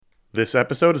This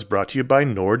episode is brought to you by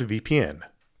NordVPN.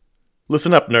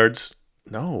 Listen up, nerds.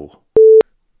 No.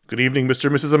 Good evening, Mr.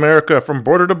 and Mrs. America, from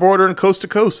border to border and coast to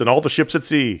coast and all the ships at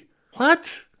sea.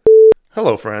 What?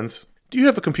 Hello, friends. Do you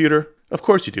have a computer? Of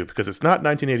course you do, because it's not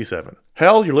 1987.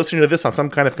 Hell, you're listening to this on some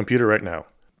kind of computer right now.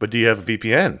 But do you have a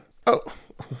VPN? Oh,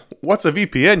 what's a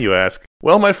VPN, you ask?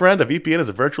 Well, my friend, a VPN is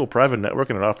a virtual private network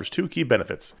and it offers two key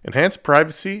benefits: enhanced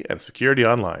privacy and security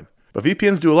online. But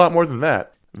VPNs do a lot more than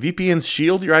that. VPNs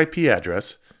shield your IP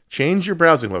address, change your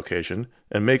browsing location,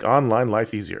 and make online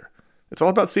life easier. It's all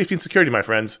about safety and security, my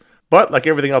friends. But like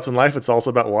everything else in life, it's also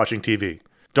about watching TV.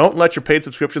 Don't let your paid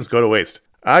subscriptions go to waste.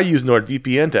 I use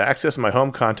NordVPN to access my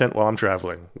home content while I'm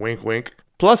traveling. Wink, wink.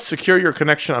 Plus, secure your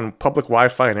connection on public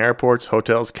Wi-Fi in airports,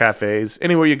 hotels, cafes,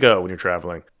 anywhere you go when you're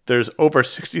traveling. There's over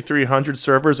 6,300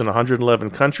 servers in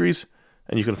 111 countries,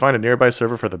 and you can find a nearby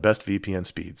server for the best VPN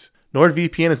speeds.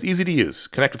 NordVPN is easy to use.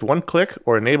 Connect with one click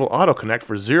or enable auto-connect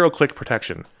for zero-click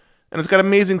protection. And it's got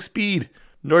amazing speed.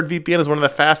 NordVPN is one of the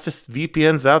fastest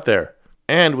VPNs out there.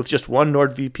 And with just one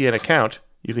NordVPN account,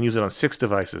 you can use it on 6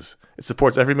 devices. It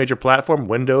supports every major platform: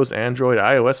 Windows, Android,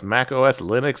 iOS, macOS,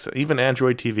 Linux, even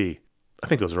Android TV. I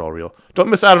think those are all real. Don't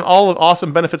miss out on all the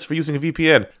awesome benefits for using a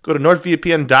VPN. Go to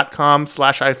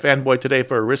nordvpn.com/ifanboy today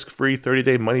for a risk-free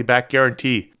 30-day money-back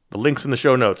guarantee. The link's in the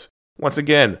show notes. Once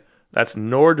again, that's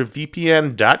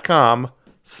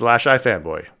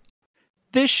nordvpn.com/ifanboy.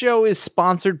 This show is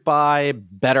sponsored by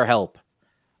BetterHelp.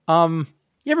 You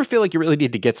ever feel like you really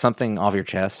need to get something off your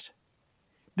chest?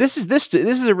 This is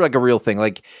like a real thing.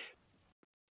 Like,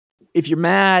 if you're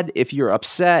mad, if you're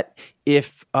upset,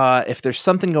 if there's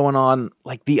something going on,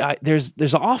 like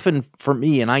there's often for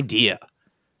me an idea.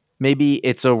 Maybe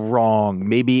it's a wrong,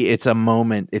 maybe it's a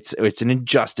moment, it's an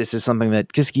injustice, it's something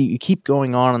that just you keep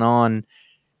going on and on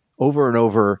over and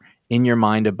over in your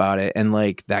mind about it, and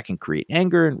like that can create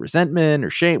anger and resentment or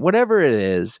shame, whatever it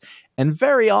is. And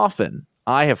very often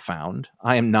I have found,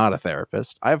 I am not a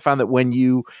therapist, I have found that when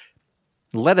you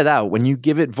let it out, when you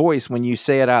give it voice, when you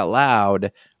say it out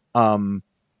loud,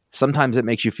 sometimes it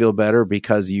makes you feel better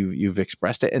because you've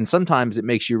expressed it, and sometimes it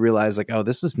makes you realize like, oh,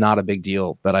 this is not a big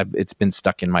deal, but it's been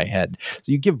stuck in my head.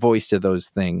 So you give voice to those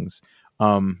things,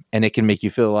 and it can make you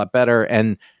feel a lot better.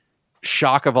 And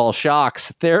shock of all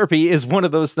shocks, therapy is one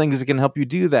of those things that can help you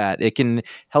do that. It can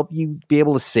help you be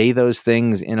able to say those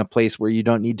things in a place where you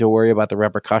don't need to worry about the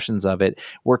repercussions of it,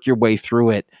 work your way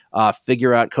through it,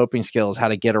 figure out coping skills, how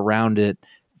to get around it,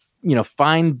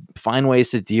 find ways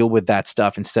to deal with that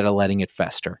stuff instead of letting it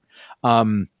fester.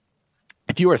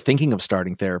 If you are thinking of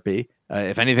starting therapy,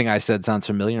 if anything I said sounds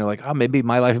familiar, you're like, oh, maybe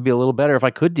my life would be a little better if I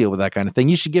could deal with that kind of thing,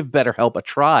 you should give BetterHelp a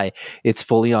try. It's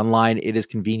fully online. It is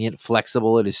convenient,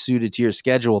 flexible. It is suited to your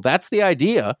schedule. That's the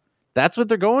idea. That's what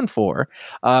they're going for.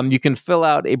 You can fill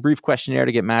out a brief questionnaire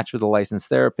to get matched with a licensed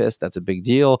therapist. That's a big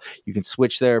deal. You can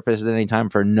switch therapists at any time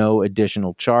for no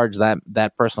additional charge.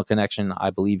 That personal connection,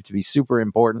 I believe, to be super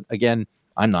important. Again,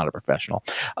 I'm not a professional.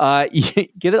 Get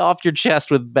it off your chest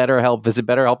with BetterHelp. Visit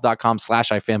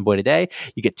BetterHelp.com/ifanboy today.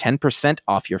 You get 10%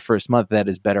 off your first month. That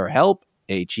is BetterHelp,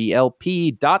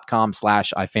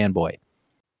 HELP.com/ifanboy.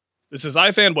 This is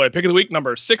iFanboy Pick of the Week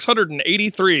number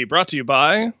 683, brought to you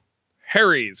by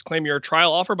Harry's. Claim your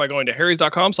trial offer by going to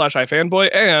harrys.com/ifanboy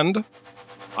and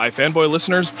iFanboy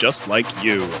listeners just like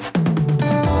you.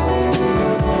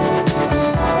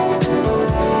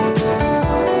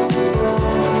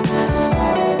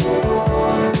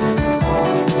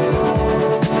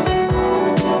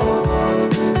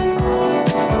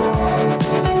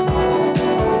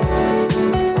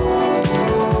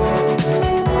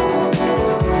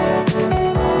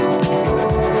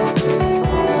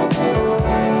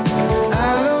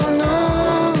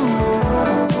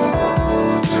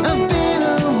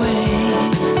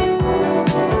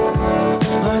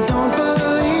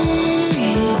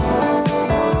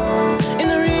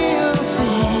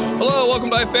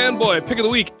 Fanboy Pick of the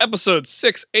Week, episode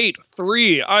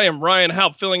 683. I am Ryan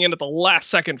Haupt, filling in at the last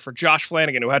second for Josh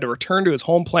Flanagan, who had to return to his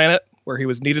home planet where he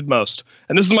was needed most.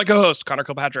 And this is my co-host, Connor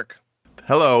Kilpatrick.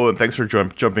 Hello, and thanks for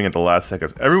jumping at the last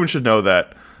second. Everyone should know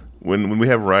that when we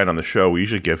have Ryan on the show, we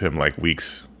usually give him like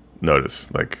weeks notice.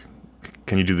 Like,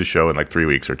 can you do the show in like 3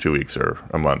 weeks or 2 weeks or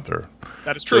a month? Or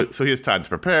that is true. So he has time to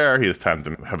prepare. He has time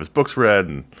to have his books read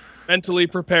and mentally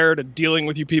prepared and dealing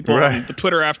with you people on the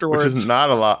Twitter afterwards. Which is not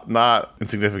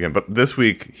insignificant. But this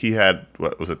week he had,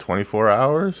 what was it, 24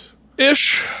 hours?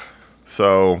 Ish.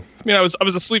 So I mean, I was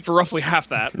asleep for roughly half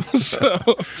that. So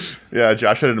yeah,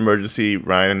 Josh had an emergency.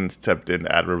 Ryan stepped in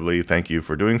admirably. Thank you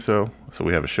for doing so. So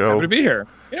we have a show. Happy to be here.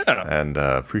 Yeah. And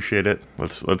appreciate it.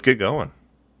 Let's get going.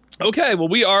 Okay, well,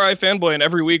 we are iFanboy, and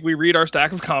every week we read our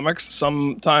stack of comics,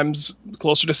 sometimes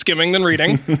closer to skimming than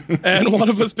reading, and one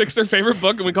of us picks their favorite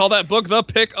book, and we call that book the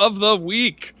Pick of the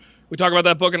Week. We talk about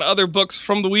that book and other books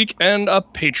from the week, and a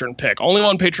patron pick. Only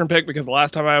one patron pick, because the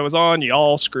last time I was on,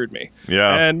 y'all screwed me.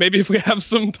 Yeah. And maybe if we have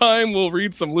some time, we'll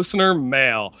read some listener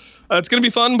mail. It's going to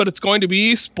be fun, but it's going to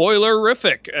be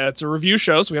spoilerific. It's a review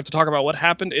show, so we have to talk about what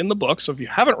happened in the book. So if you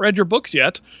haven't read your books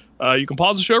yet, you can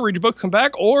pause the show, read your book, come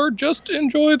back, or just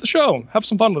enjoy the show. Have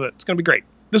some fun with it. It's going to be great.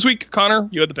 This week, Connor,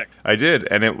 you had the pick. I did,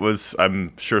 and it was,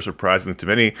 I'm sure, surprising to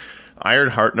many,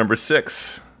 Ironheart number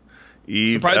 6.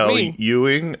 Eve L.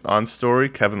 Ewing on story,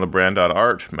 Kevin LeBrand on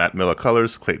art, Matt Miller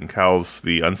colors, Clayton Cowles,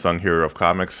 the unsung hero of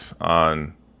comics,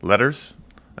 on letters.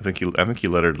 I think he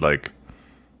lettered like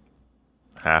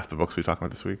half the books we talked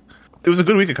about this week. It was a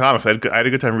good week of comics. I had a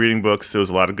good time reading books. There was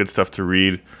a lot of good stuff to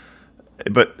read.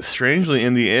 But strangely,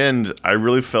 in the end, I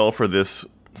really fell for this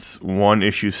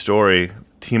one-issue story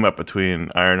team up between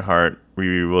Ironheart,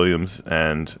 Riri Williams,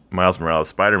 and Miles Morales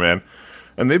Spider-Man.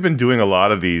 And they've been doing a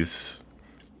lot of these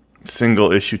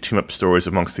single-issue team-up stories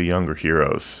amongst the younger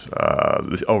heroes.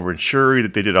 Over in Shuri,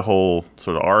 they did a whole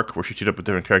sort of arc where she teamed up with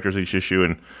different characters each issue,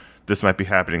 and this might be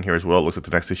happening here as well. It looks like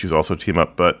the next issue is also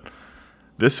team-up, but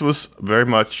this was very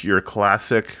much your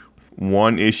classic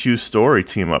one-issue story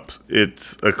team-up.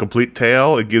 It's a complete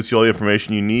tale. It gives you all the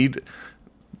information you need.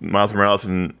 Miles Morales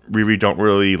and Riri don't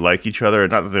really like each other.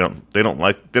 Not that they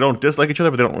don't dislike each other,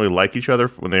 but they don't really like each other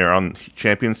when they are on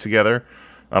Champions together.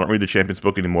 I don't read the Champions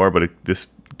book anymore, but this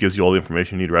gives you all the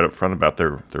information you need right up front about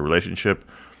their relationship.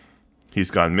 He's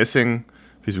gone missing.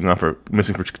 He's been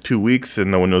missing for 2 weeks,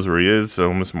 and no one knows where he is.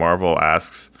 So Miss Marvel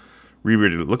asks Riri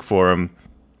to look for him.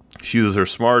 She uses her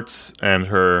smarts and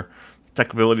her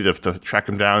tech ability to track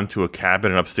him down to a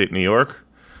cabin in upstate New York,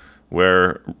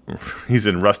 where he's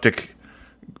in rustic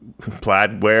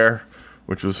plaid wear,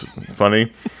 which was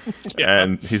funny. Yeah.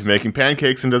 And he's making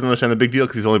pancakes and doesn't understand the big deal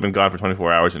because he's only been gone for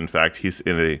 24 hours. And in fact, he's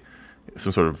in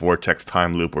some sort of vortex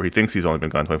time loop where he thinks he's only been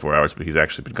gone 24 hours, but he's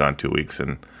actually been gone 2 weeks.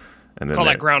 And then call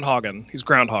that groundhogging. He's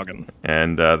groundhogging.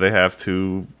 And they have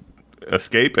to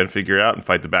escape and figure out and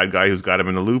fight the bad guy who's got him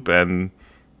in the loop and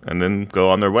then go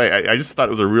on their way. I just thought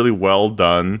it was a really well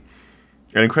done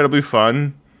and incredibly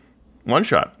fun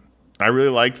one-shot. I really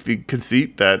liked the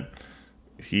conceit that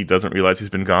he doesn't realize he's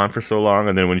been gone for so long,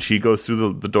 and then when she goes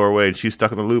through the doorway and she's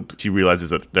stuck in the loop, she realizes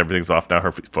that everything's off now.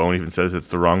 Her phone even says it's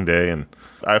the wrong day, and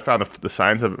I found the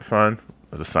science of it fun,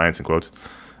 the science in quotes,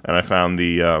 and I found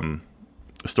the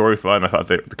story fun. I thought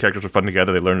the characters were fun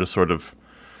together. They learned to sort of,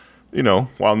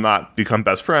 while not become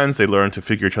best friends, they learn to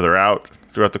figure each other out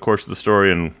throughout the course of the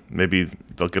story, and maybe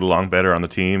they'll get along better on the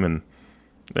team. And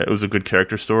it was a good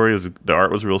character story. The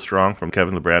art was real strong from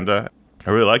Kevin LeBrand. I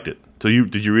really liked it. So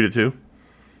did you read it too?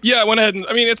 Yeah, I went ahead and,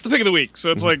 it's the pick of the week. So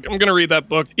it's like, I'm going to read that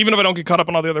book. Even if I don't get caught up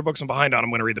on all the other books I'm behind on,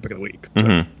 I'm going to read the pick of the week.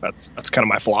 So that's kind of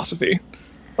my philosophy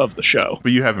of the show.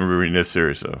 But you haven't been reading this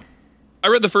series, though. I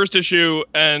read the first issue,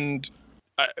 and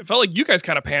I felt like you guys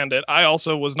kind of panned it. I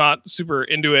also was not super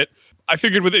into it. I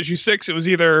figured with issue 6, it was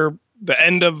either the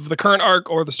end of the current arc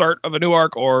or the start of a new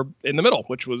arc or in the middle,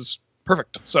 which was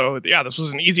perfect. So, yeah, this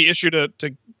was an easy issue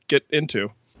to get into.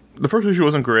 The first issue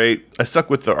wasn't great. I stuck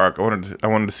with the arc. I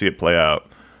wanted to see it play out.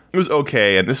 It was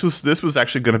okay, and this was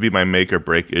actually going to be my make or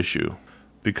break issue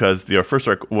because the first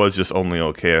arc was just only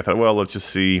okay. I thought, well, let's just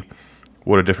see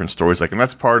what a different story's like, and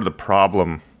that's part of the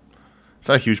problem. It's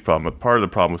not a huge problem, but part of the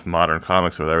problem with modern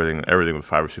comics with everything with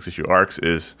 5 or 6 issue arcs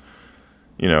is,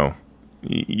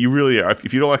 you really are,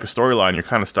 if you don't like a storyline, you're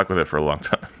kind of stuck with it for a long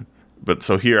time. But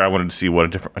so here, I wanted to see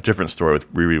what a different story with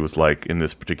Riri was like in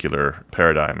this particular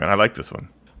paradigm, and I like this one.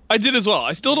 I did as well.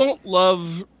 I still don't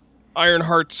love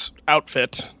Ironheart's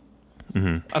outfit.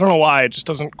 I don't know why, it just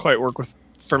doesn't quite work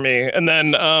for me. And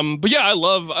then, but yeah, I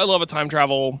love a time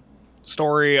travel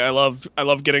story. I love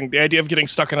getting the idea of getting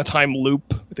stuck in a time loop.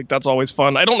 I think that's always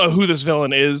fun. I don't know who this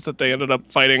villain is that they ended up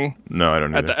fighting. No, I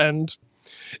don't know. At the end,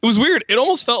 it was weird. It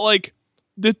almost felt like,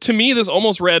 to me, this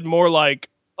almost read more like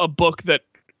a book that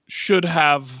should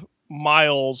have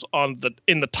Miles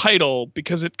in the title,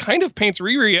 because it kind of paints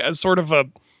Riri as sort of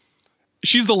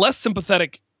she's the less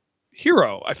sympathetic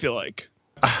hero, I feel like.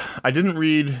 I didn't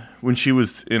read when she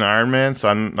was in Iron Man, so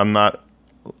I'm not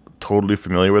totally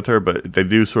familiar with her, but they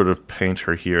do sort of paint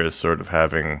her here as sort of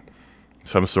having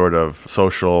some sort of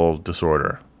social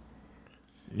disorder.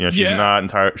 She's not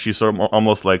entirely. She's sort of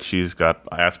almost like she's got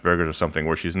Asperger's or something,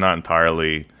 where she's not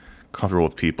entirely comfortable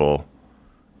with people,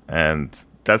 and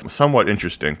that's somewhat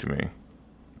interesting to me.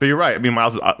 But you're right. I mean,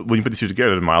 Miles, when you put these two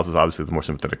together, Miles is obviously the more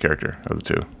sympathetic character of the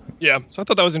two. Yeah, so I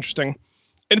thought that was interesting.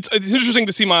 And it's interesting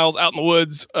to see Miles out in the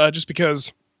woods, just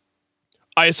because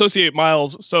I associate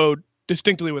Miles so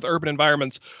distinctly with urban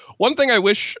environments. One thing I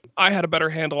wish I had a better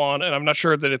handle on, and I'm not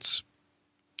sure that it's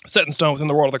set in stone within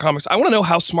the world of the comics. I want to know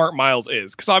how smart Miles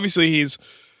is, because obviously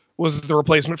was the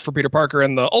replacement for Peter Parker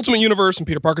in the Ultimate Universe, and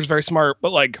Peter Parker's very smart,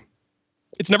 but like,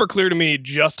 it's never clear to me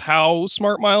just how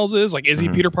smart Miles is. Like, is he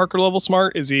Peter Parker level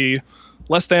smart? Is he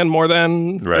less than, more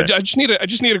than? Right. I just need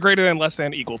a greater than, less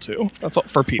than, equal to. That's all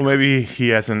for Peter. Well, maybe he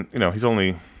hasn't.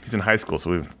 He's in high school,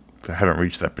 so we haven't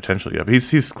reached that potential yet. But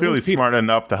he's clearly smart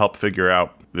enough to help figure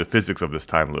out the physics of this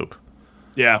time loop.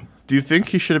 Yeah. Do you think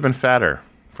he should have been fatter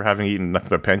for having eaten nothing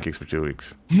but pancakes for 2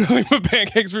 weeks? Nothing but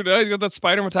pancakes for days. He's got that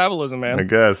spider metabolism, man. I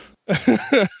guess.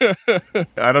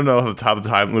 I don't know how the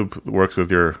time loop works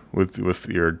with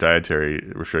your dietary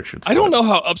restrictions. I don't know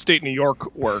how upstate New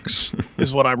York works,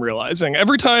 is what I'm realizing.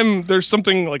 Every time there's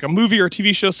something like a movie or a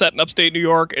TV show set in upstate New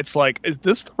York, it's like, is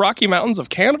this the Rocky Mountains of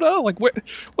Canada? Like, what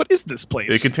is this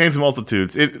place? It contains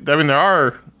multitudes. There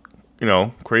are,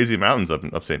 crazy mountains up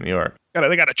in upstate New York.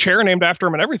 They got a chair named after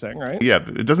him and everything, right? Yeah,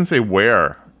 it doesn't say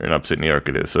where in upstate New York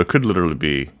it is, so it could literally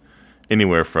be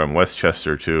anywhere from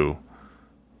Westchester to,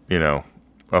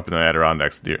 up in the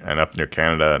Adirondacks and up near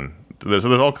Canada, and there's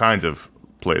all kinds of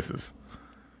places.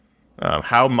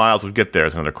 How Miles would get there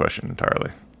is another question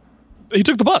entirely. He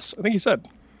took the bus, I think he said.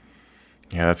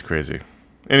 Yeah, that's crazy.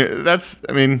 And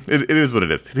it is what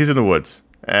it is. He's in the woods,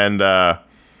 and I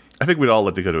think we'd all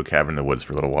like to go to a cabin in the woods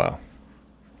for a little while.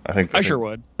 I sure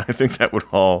would. I think that would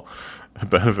all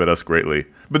benefit us greatly.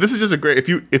 But this is just a great.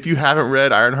 If you haven't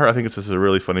read Ironheart, I think this is a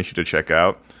really fun issue to check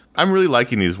out. I'm really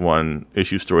liking these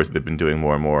one-issue stories that they've been doing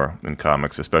more and more in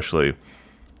comics, especially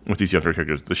with these younger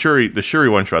characters. The Shuri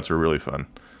one-shots were really fun.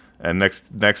 And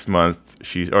next month,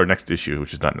 next issue,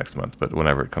 which is not next month, but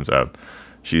whenever it comes out,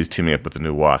 she's teaming up with the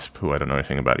new Wasp, who I don't know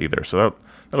anything about either. So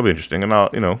that'll be interesting.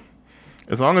 And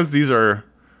as long as these are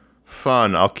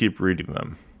fun, I'll keep reading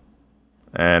them.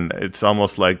 And it's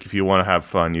almost like if you want to have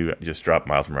fun, you just drop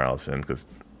Miles Morales in,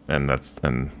 and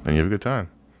you have a good time.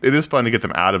 It is fun to get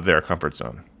them out of their comfort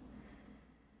zone.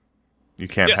 You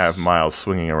can't have Miles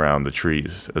swinging around the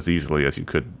trees as easily as you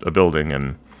could a building,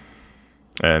 and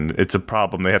it's a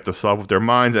problem they have to solve with their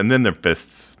minds and then their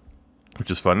fists, which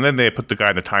is fun. And then they put the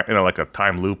guy in a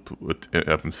time loop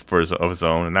of his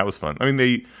own, and that was fun. I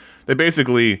mean, they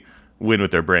basically win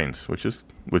with their brains, which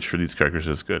for these characters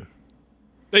is good.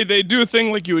 They do a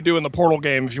thing like you would do in the Portal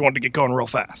game if you wanted to get going real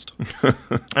fast.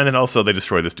 And then also they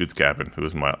destroy this dude's cabin, who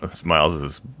is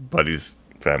Miles' buddy's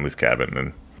family's cabin,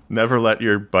 and never let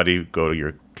your buddy go to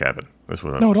your cabin.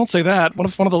 No, don't say that. What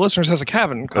if one of the listeners has a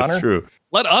cabin, Connor? That's true.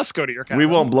 Let us go to your cabin. We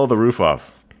won't blow the roof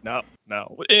off. No.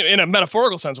 In a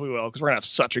metaphorical sense, we will, because we're going to have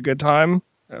such a good time.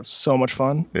 Have so much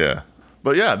fun. Yeah.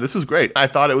 But yeah, this was great. I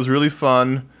thought it was really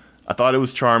fun. I thought it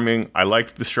was charming. I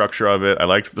liked the structure of it. I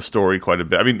liked the story quite a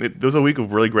bit. I mean, there was a week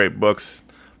of really great books,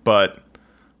 but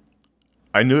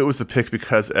I knew it was the pick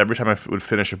because every time I would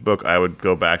finish a book, I would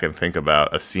go back and think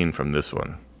about a scene from this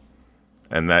one.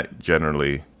 And that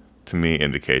generally, to me,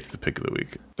 indicates the pick of the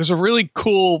week. There's a really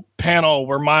cool panel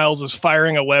where Miles is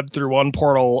firing a web through one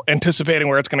portal, anticipating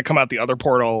where it's going to come out the other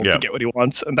portal to get what he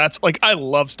wants. And that's like, I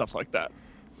love stuff like that.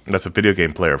 That's a video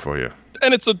game player for you.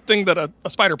 And it's a thing that a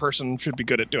spider person should be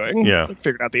good at doing. Yeah. Like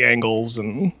figuring out the angles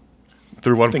and...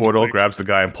 Through one portal, grabs the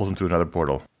guy and pulls him to another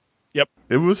portal. Yep.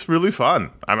 It was really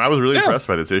fun. I was really impressed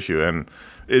by this issue. And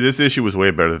this issue was way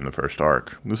better than the first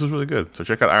arc. This was really good. So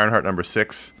check out Ironheart number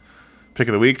 6, pick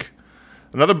of the week.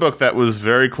 Another book that was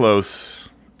very close.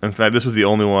 In fact, this was the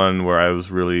only one where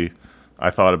I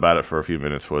thought about it for a few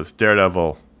minutes, was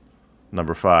Daredevil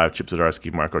number 5, Chip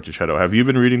Zdarsky, Marco Cicchetto. Have you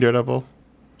been reading Daredevil?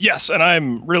 Yes, and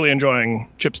I'm really enjoying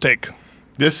Chip's take.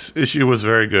 This issue was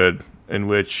very good, in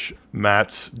which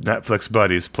Matt's Netflix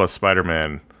buddies plus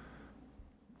Spider-Man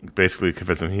basically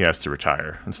convince him he has to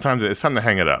retire. It's time to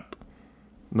hang it up.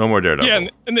 No more Daredevil. Yeah,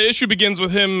 and the issue begins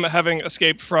with him having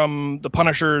escaped from the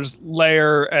Punisher's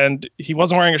lair, and he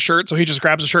wasn't wearing a shirt, so he just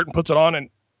grabs a shirt and puts it on, and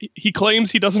he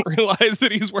claims he doesn't realize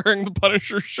that he's wearing the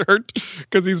Punisher shirt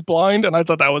because he's blind, and I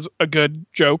thought that was a good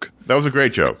joke. That was a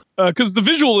great joke. Because the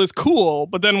visual is cool,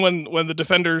 but then when the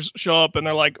Defenders show up and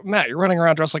they're like, Matt, you're running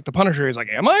around dressed like the Punisher, he's like,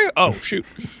 am I? Oh, shoot.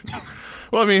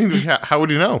 Well, I mean, how would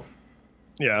you know?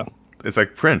 Yeah. It's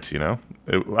like print, I thought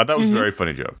it was a very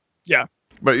funny joke. Yeah.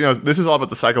 But, this is all about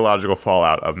the psychological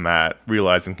fallout of Matt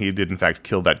realizing he did, in fact,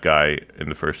 kill that guy in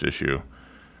the first issue.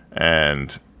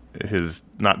 And his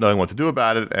not knowing what to do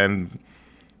about it. And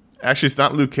actually, it's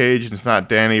not Luke Cage, and it's not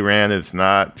Danny Rand, and it's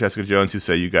not Jessica Jones who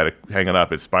say, you got to hang it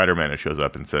up. It's Spider-Man who shows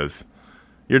up and says,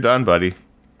 you're done, buddy.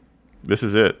 This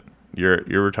is it. You're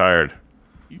retired.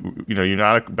 you're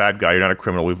not a bad guy, you're not a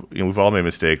criminal. We've all made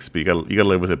mistakes, but you got to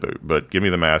live with it. But give me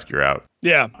the mask, you're out.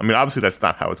 Yeah. I mean, obviously that's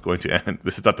not how it's going to end.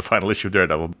 This is not the final issue of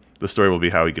Daredevil. The story will be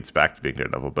how he gets back to being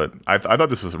Daredevil. But I thought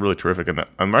this was really terrific,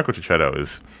 and Marco Checchetto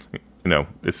is,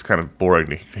 it's kind of boring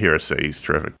to hear us say he's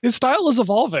terrific. His style is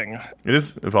evolving. It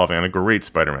is evolving, and a great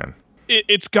Spider-Man.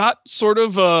 It's got sort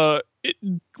of it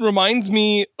reminds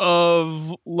me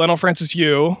of Leno Francis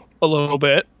Yu a little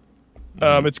bit.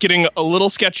 It's getting a little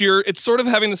sketchier. It's sort of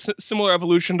having the similar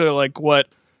evolution to like what?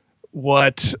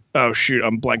 Oh shoot,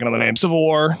 I'm blanking on the name. Civil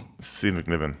War. Steve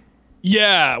McNiven.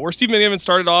 Yeah, where Steve McNiven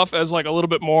started off as like a little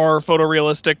bit more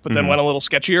photorealistic, but then went a little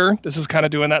sketchier. This is kind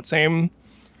of doing that same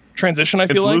transition. I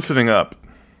feel like it's loosening up.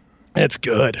 It's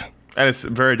good, and it's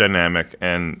very dynamic.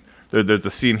 And there's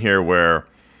a scene here where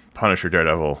Punisher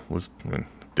Daredevil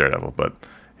but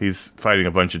he's fighting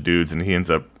a bunch of dudes, and he ends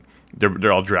up.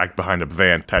 They're all dragged behind a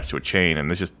van attached to a chain,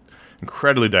 and it's just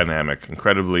incredibly dynamic,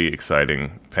 incredibly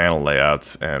exciting panel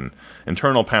layouts and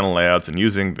internal panel layouts, and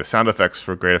using the sound effects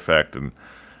for great effect. And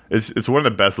it's one of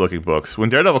the best looking books. When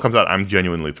Daredevil comes out, I'm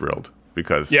genuinely thrilled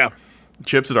because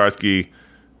Chip Zdarsky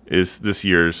is this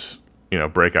year's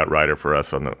breakout writer for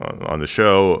us on the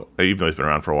show. Even though he's been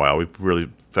around for a while, we've really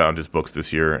found his books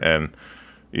this year. And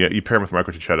you pair him with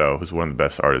Marco Checchetto, who's one of the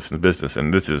best artists in the business,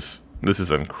 and this is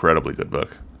an incredibly good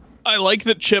book. I like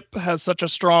that Chip has such a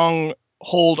strong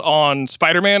hold on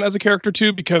Spider-Man as a character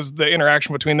too, because the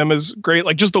interaction between them is great.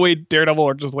 Like just the way Daredevil,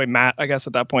 or just the way Matt, I guess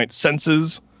at that point,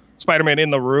 senses Spider-Man in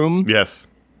the room. Yes,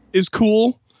 is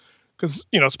cool because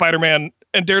Spider-Man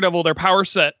and Daredevil, their power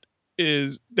set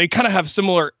is they kind of have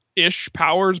similar-ish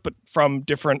powers, but from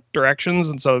different directions,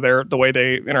 and so the way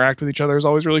they interact with each other is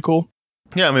always really cool.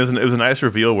 Yeah, I mean it was a nice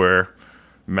reveal where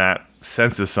Matt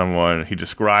senses someone, he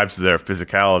describes their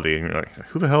physicality, and you're like,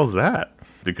 who the hell is that?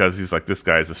 Because he's like, this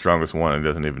guy's the strongest one and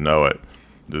doesn't even know it.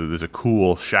 There's a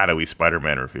cool, shadowy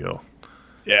Spider-Man reveal.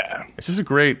 Yeah. This is a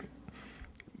great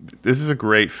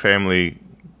family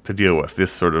to deal with.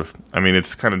 This sort of, I mean,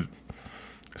 it's kind of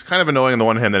annoying on the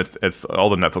one hand that it's all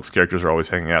the Netflix characters are always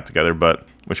hanging out together, but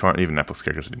which aren't even Netflix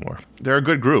characters anymore. They're a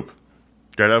good group.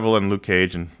 Daredevil and Luke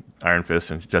Cage and Iron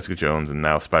Fist and Jessica Jones and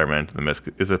now Spider-Man to the mix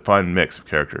is a fun mix of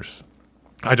characters.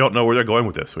 I don't know where they're going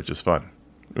with this, which is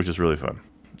really fun.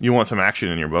 You want some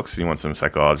action in your books, you want some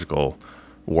psychological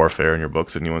warfare in your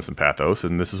books, and you want some pathos,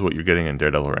 and this is what you're getting in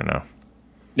Daredevil right now.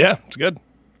 Yeah, it's good.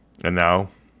 And now,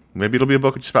 maybe it'll be a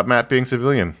book just about Matt being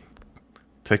civilian,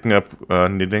 taking up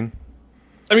knitting.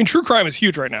 I mean, true crime is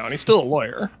huge right now, and he's still a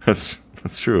lawyer. That's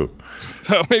true.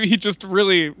 So maybe he just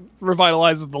really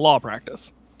revitalizes the law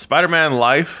practice. Spider-Man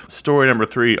Life, story number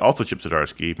 3, also Chip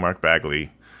Zdarsky, Mark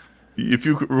Bagley. If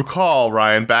you recall,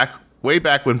 Ryan, way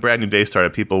back when Brand New Day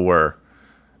started, people were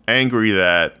angry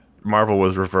that Marvel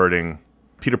was reverting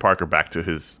Peter Parker back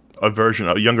to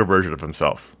a younger version of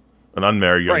himself, an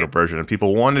unmarried younger version, and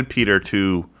people wanted Peter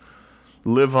to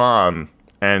live on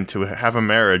and to have a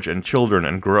marriage and children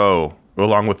and grow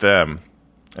along with them.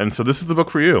 And so this is the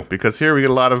book for you, because here we get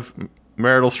a lot of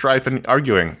marital strife and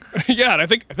arguing. Yeah, and I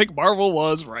think Marvel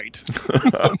was right.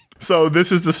 So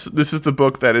this is the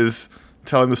book that is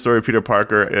telling the story of Peter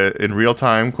Parker in real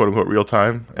time, quote unquote real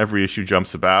time. Every issue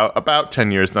jumps about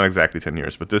 10 years, not exactly 10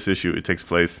 years, but this issue, it takes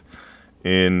place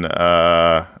in, what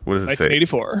does it say?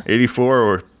 1984. 84,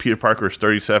 where Peter Parker is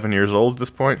 37 years old at this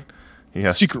point.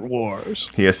 Secret Wars.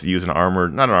 He has to use not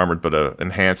an armored, but an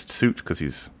enhanced suit because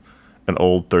he's an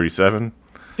old 37.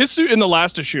 His suit in the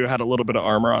last issue had a little bit of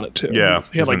armor on it, too. Yeah.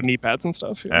 He had like knee pads and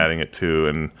stuff. Yeah. Adding it too.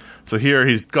 And so here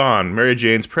he's gone. Mary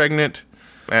Jane's pregnant.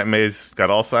 Aunt May's got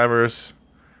Alzheimer's,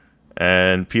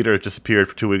 and Peter disappeared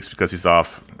for 2 weeks because he's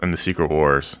off in the Secret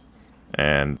Wars.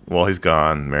 And while he's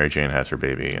gone, Mary Jane has her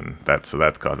baby, and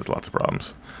that causes lots of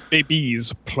problems.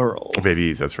 Babies, plural.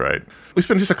 Babies, that's right. We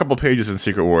spent just a couple pages in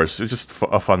Secret Wars. It's just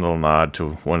a fun little nod to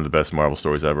one of the best Marvel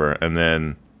stories ever. And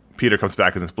then Peter comes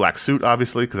back in this black suit,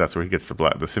 obviously, because that's where he gets the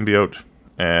symbiote,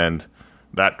 and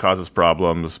that causes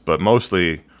problems. But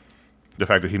mostly the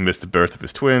fact that he missed the birth of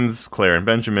his twins, Claire and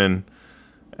Benjamin,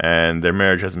 and their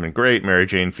marriage hasn't been great. Mary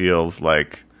Jane feels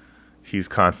like he's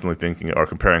constantly thinking or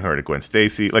comparing her to Gwen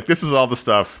Stacy. Like, this is all the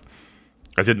stuff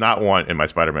I did not want in my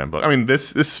Spider-Man book. I mean,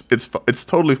 it's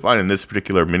totally fine in this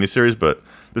particular miniseries, but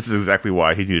this is exactly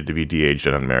why he needed to be de-aged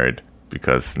and unmarried,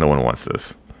 because no one wants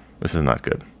this. This is not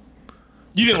good.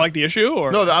 You didn't like the issue?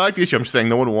 Or? No, I like the issue. I'm just saying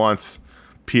no one wants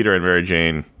Peter and Mary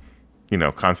Jane,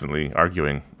 constantly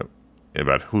arguing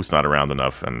about who's not around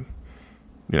enough, and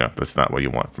that's not what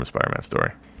you want from a Spider-Man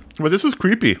story. But this was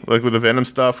creepy, like with the Venom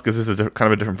stuff, because this is kind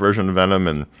of a different version of Venom,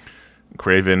 and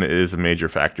Kraven is a major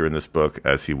factor in this book,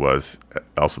 as he was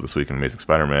also this week in Amazing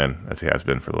Spider-Man, as he has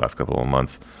been for the last couple of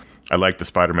months. I like the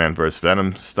Spider-Man vs.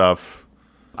 Venom stuff.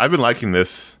 I've been liking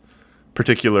this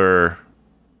particular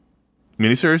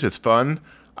miniseries. It's fun.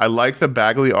 I like the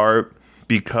Bagley art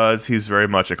because he's very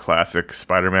much a classic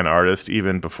Spider-Man artist,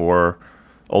 even before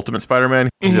Ultimate Spider-Man.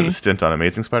 He did a stint on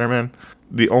Amazing Spider-Man.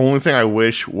 The only thing I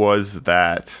wish was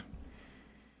that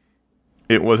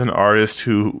it was an artist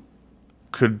who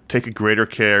could take a greater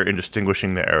care in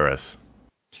distinguishing the eras.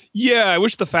 Yeah, I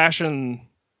wish the fashion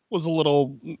was a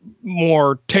little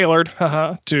more tailored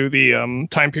to the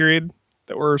time period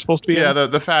that we're supposed to be in. Yeah,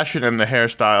 the fashion and the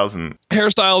hairstyles. And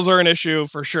hairstyles are an issue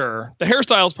for sure. The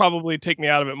hairstyles probably take me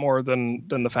out of it more than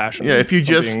the fashion. Yeah, if you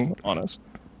just being honest.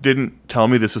 didn't tell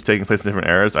me this was taking place in different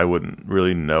eras, I wouldn't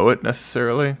really know it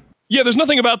necessarily. Yeah, there's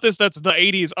nothing about this that's the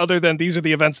 80s other than these are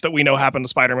the events that we know happened to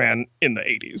Spider-Man in the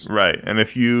 80s. Right, and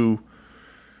if you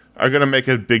are going to make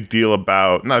a big deal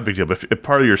about, not a big deal, but if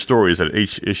part of your story is that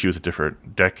each issue is a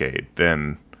different decade,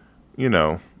 then, you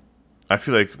know, I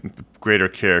feel like greater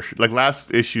care, like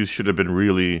last issues should have been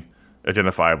really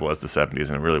identifiable as the 70s,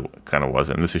 and it really kind of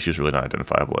wasn't. And this issue is really not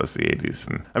identifiable as the 80s.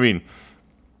 And I mean,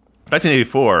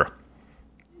 1984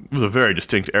 was a very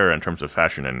distinct era in terms of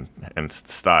fashion and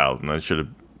style, and it should have,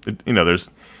 there's,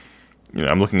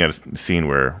 I'm looking at a scene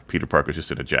where Peter Parker's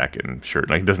just in a jacket and shirt,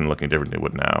 and he doesn't look any different than he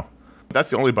would now.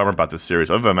 That's the only bummer about this series.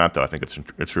 Other than that, though, I think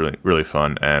it's really, really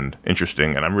fun and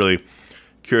interesting, and I'm really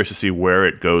curious to see where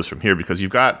it goes from here, because you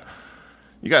got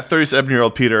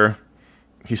 37-year-old Peter.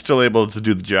 He's still able to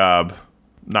do the job,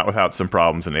 not without some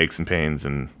problems and aches and pains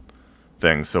and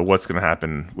things. So what's going to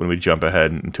happen when we jump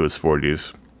ahead into his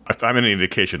 40s? If I'm any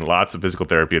indication, lots of physical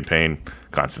therapy and pain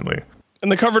constantly. In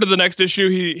the cover to the next issue,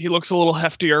 he looks a little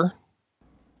heftier.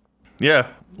 Yeah,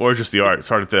 or just the art. It's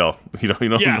hard to tell.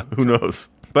 Yeah. Who knows?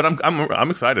 But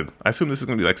I'm excited. I assume this is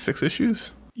going to be like 6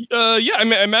 issues. Yeah,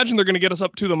 I imagine they're going to get us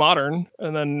up to the modern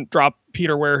and then drop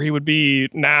Peter where he would be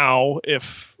now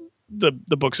if the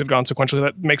books had gone sequentially.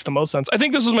 That makes the most sense. I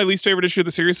think this was my least favorite issue of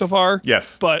the series so far.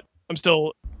 Yes, but I'm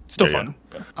still fun.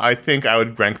 Yeah. I think I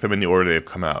would rank them in the order they've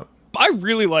come out. I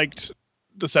really liked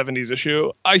the 70s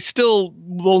issue. I still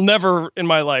will never in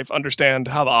my life understand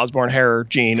how the Osborn hair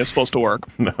gene is supposed to work.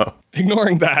 No.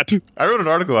 Ignoring that. I wrote an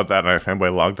article about that in iFanboy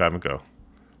a long time ago.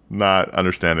 Not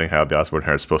understanding how the Osborn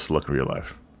hair is supposed to look in real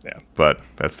life. Yeah. But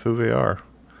that's who they are.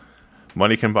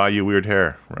 Money can buy you weird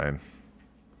hair, right?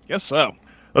 Guess so.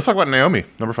 Let's talk about Naomi,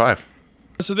 number 5.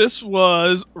 So this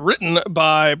was written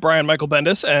by Brian Michael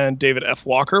Bendis and David F.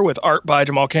 Walker, with art by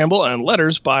Jamal Campbell and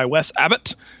letters by Wes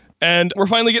Abbott. And we're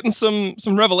finally getting some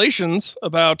revelations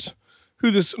about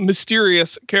who this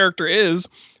mysterious character is.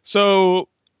 So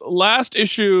last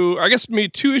issue, I guess maybe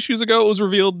 2 issues ago, it was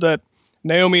revealed that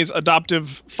Naomi's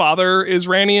adoptive father is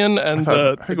Ranian, and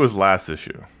I think it was last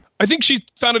issue. I think she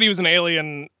found out he was an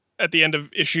alien at the end of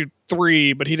issue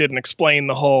 3, but he didn't explain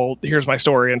the whole "here's my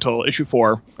story" until issue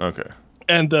 4. Okay.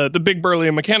 And the big burly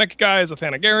mechanic guy is a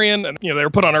Thanagarian, and they were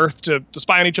put on Earth to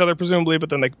spy on each other presumably, but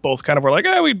then they both kind of were like,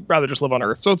 we'd rather just live on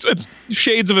Earth. So it's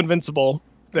shades of Invincible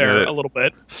there a little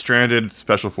bit. Stranded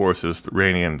special forces,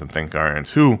 Ranians and Thanagarians,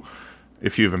 who,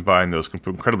 if you've been buying those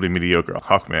incredibly mediocre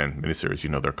Hawkman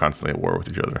miniseries, they're constantly at war with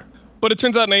each other. But it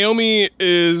turns out Naomi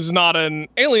is not an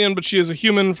alien, but she is a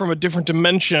human from a different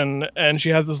dimension, and she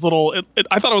has this little,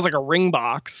 I thought it was like a ring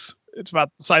box. It's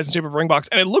about the size and shape of a ring box,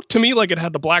 and it looked to me like it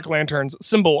had the Black Lantern's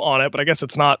symbol on it, but I guess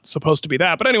it's not supposed to be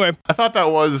that. But anyway. I thought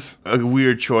that was a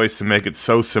weird choice to make it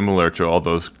so similar to all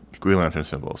those Green Lantern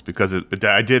symbols, because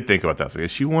I did think about that. I was like,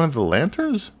 is she one of the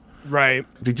Lanterns? Right.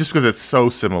 Just because it's so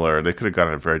similar, they could have gone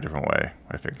in a very different way,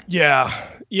 I think. Yeah.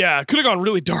 Could have gone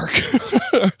really dark.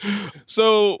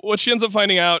 So what she ends up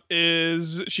finding out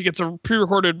is she gets a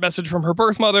pre-recorded message from her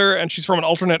birth mother, and she's from an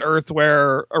alternate Earth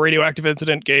where a radioactive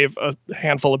incident gave a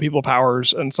handful of people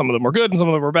powers, and some of them were good and some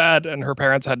of them were bad, and her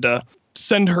parents had to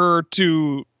send her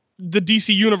to the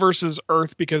DC Universe's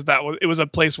Earth because it was a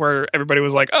place where everybody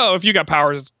was like, oh, if you got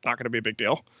powers, it's not going to be a big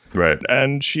deal. Right.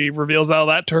 And she reveals all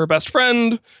that to her best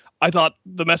friend. I thought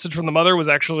the message from the mother was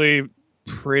actually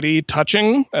pretty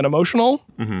touching and emotional.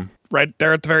 Mm-hmm. Right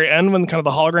there at the very end when kind of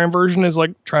the hologram version is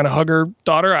like trying to hug her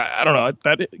daughter. I don't know.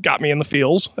 That got me in the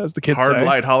feels, as the kids say. Hard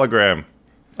light hologram,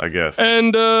 I guess.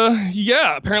 And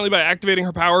apparently by activating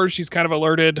her powers, she's kind of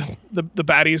alerted the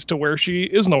baddies to where she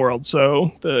is in the world.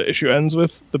 So the issue ends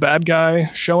with the bad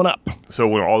guy showing up. So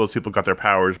when all those people got their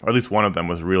powers, or at least one of them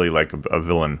was really like a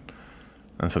villain.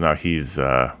 And so now he's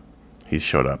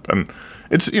showed up. And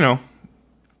it's,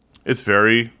 it's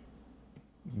very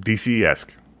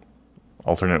DC-esque.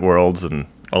 Alternate worlds and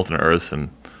alternate Earths, and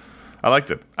I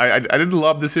liked it. I didn't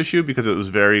love this issue because it was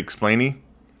very explainy.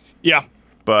 Yeah.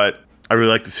 But I really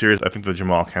like the series. I think the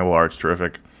Jamal Campbell art's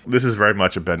terrific. This is very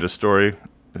much a Bendis story,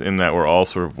 in that we're all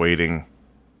sort of waiting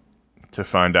to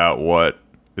find out what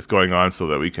is going on so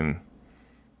that we can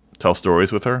tell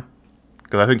stories with her.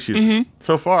 Because I think she's,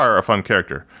 so far, a fun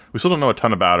character. We still don't know a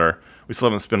ton about her. We still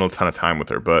haven't spent a ton of time with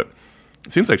her, but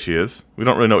it seems like she is. We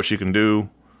don't really know what she can do.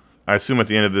 I assume at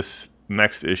the end of this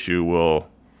next issue, we'll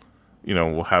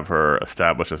have her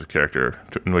established as a character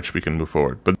in which we can move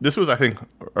forward. But this was, I think,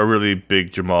 a really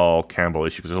big Jamal Campbell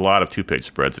issue because there's a lot of 2-page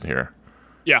spreads in here.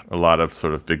 Yeah. A lot of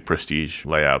sort of big prestige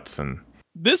layouts. And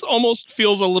this almost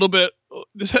feels a little bit,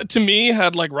 this to me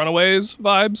had like Runaways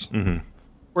vibes,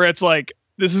 where it's like,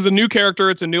 this is a new character,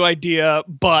 it's a new idea,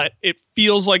 but it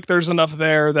feels like there's enough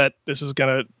there that this is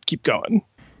going to keep going.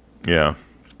 Yeah.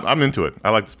 I'm into it.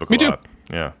 I like this book Me a too. lot.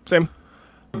 Yeah. Same.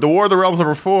 The War of the Realms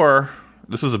number 4.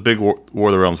 This was a big War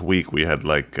of the Realms week. We had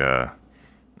like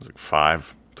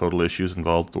 5 total issues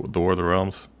involved the War of the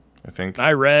Realms, I think.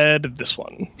 I read this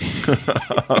one.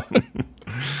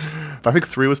 I think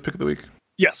 3 was pick of the week.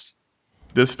 Yes.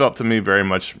 This felt to me very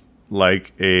much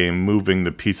like a moving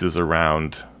the pieces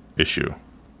around issue,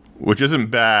 which isn't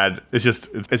bad. It's just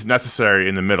it's necessary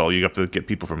in the middle. You have to get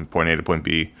people from point A to point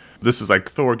B. This is like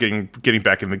Thor getting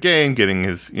back in the game, getting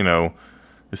his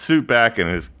his suit back and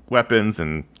his weapons,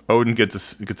 and Odin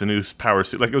gets a new power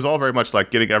suit. Like it was all very much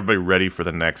like getting everybody ready for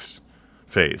the next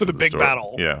phase for the big story.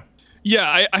 battle. Yeah.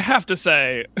 Yeah, I have to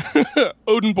say,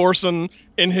 Odin Borson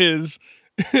in his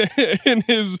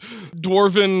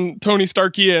dwarven Tony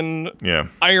Starkian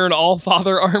Iron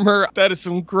Allfather armor, that is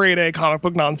some grade A comic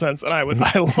book nonsense, and I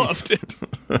loved it.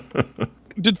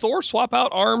 Did Thor swap out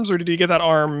arms, or did he get that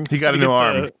arm? He got a new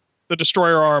arm. The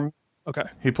destroyer arm. Okay.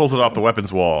 He pulls it off the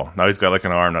weapons wall. Now he's got like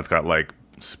an arm that's got like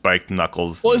spiked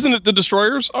knuckles. Well, isn't it the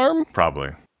destroyer's arm? Probably.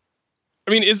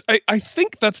 I mean, I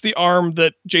think that's the arm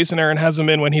that Jason Aaron has him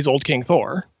in when he's Old King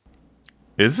Thor.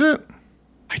 Is it?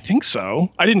 I think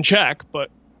so. I didn't check, but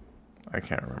I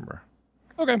can't remember.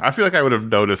 Okay. I feel like I would have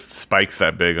noticed spikes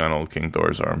that big on Old King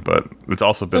Thor's arm, but it's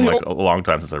also been like a long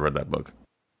time since I read that book.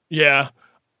 Yeah.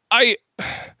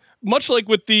 Much like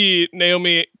with the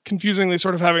Naomi confusingly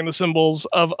sort of having the symbols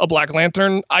of a Black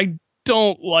Lantern, I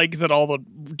don't like that all the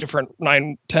different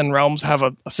 9-10 realms have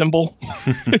a symbol.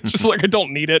 It's just like, I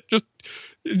don't need it. Just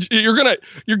you're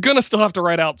gonna still have to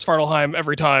write out Svartalheim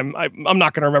every time. I'm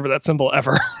not gonna remember that symbol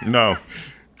ever. No.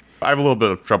 I have a little bit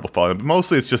of trouble following, but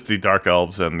mostly it's just the Dark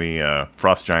Elves and the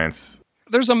Frost Giants.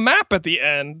 There's a map at the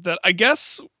end that I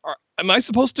guess, am I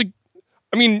supposed to,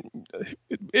 I mean,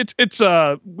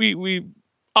 we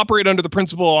operate under the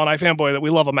principle on iFanboy that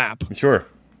we love a map. Sure.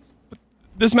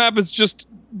 This map is just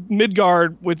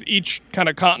Midgard with each kind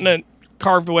of continent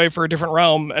carved away for a different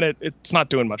realm, and it's not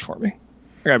doing much for me.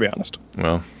 I gotta be honest.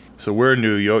 Well, so we're in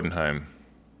New Jotunheim.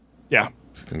 Yeah.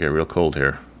 It's gonna get real cold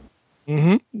here.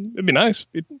 Mm-hmm. It'd be nice.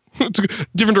 It's a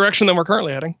different direction than we're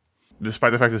currently heading.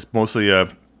 Despite the fact it's mostly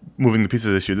moving the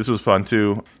pieces issue, this was fun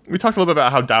too. We talked a little bit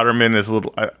about how Dowderman is a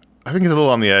little, I think he's a little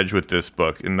on the edge with this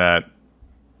book in that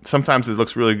sometimes it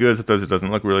looks really good, sometimes it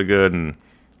doesn't look really good, and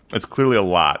it's clearly a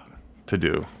lot to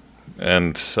do.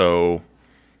 And so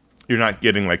you're not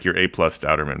getting like your A+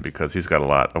 Dowderman because he's got a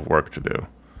lot of work to do,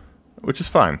 which is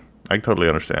fine. I totally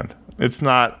understand. It's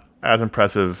not as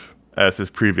impressive as his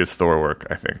previous Thor work,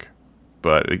 I think,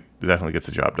 but it definitely gets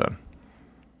the job done.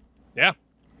 Yeah.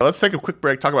 Let's take a quick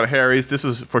break, talk about Harry's. This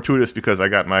is fortuitous because I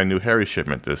got my new Harry's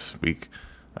shipment this week.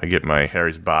 I get my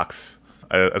Harry's box.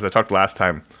 As I talked last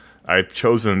time, I've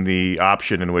chosen the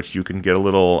option in which you can get a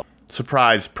little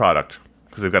surprise product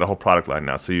because they've got a whole product line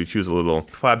now. So you choose a little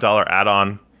 $5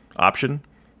 add-on option.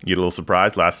 You get a little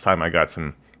surprise. Last time I got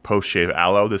some post-shave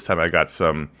aloe. This time I got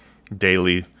some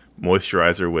daily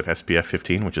moisturizer with SPF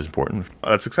 15, which is important.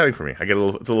 That's exciting for me. I get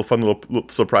it's a little fun little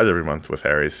surprise every month with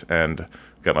Harry's. And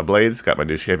got my blades, got my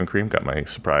new shaving cream, got my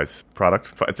surprise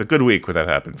product. It's a good week when that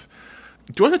happens.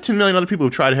 Join the 10 million other people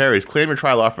who've tried Harry's. Claim your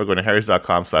trial offer by going to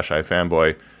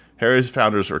harrys.com/ifanboy. Harry's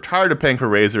founders are tired of paying for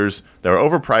razors that are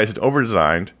overpriced and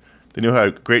overdesigned. They knew how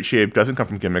great shave doesn't come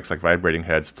from gimmicks like vibrating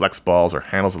heads, flex balls, or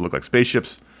handles that look like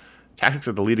spaceships. Tactics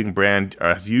that the leading brand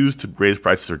has used to raise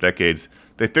prices for decades.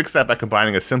 They fixed that by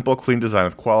combining a simple, clean design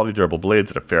with quality, durable blades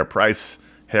at a fair price.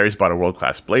 Harry's bought a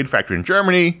world-class blade factory in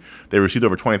Germany. They received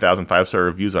over 20,000 5-star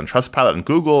reviews on Trustpilot and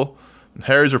Google.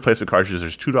 Harry's replacement cartridges are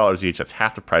 $2 each. That's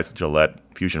half the price of Gillette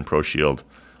Fusion Pro Shield.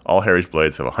 All Harry's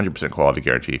blades have a 100% quality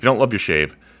guarantee. If you don't love your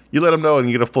shave, you let them know and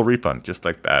you get a full refund, just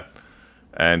like that.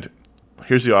 And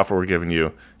here's the offer we're giving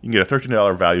you. You can get a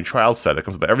 $13 value trial set that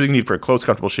comes with everything you need for a close,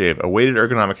 comfortable shave, a weighted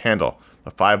ergonomic handle,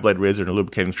 a 5-blade razor and a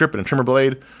lubricating strip and a trimmer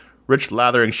blade, rich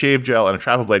lathering shave gel, and a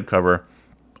travel blade cover.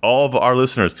 All of our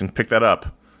listeners can pick that up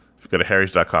if you go to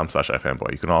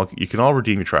harrys.com/ifanboy. You can all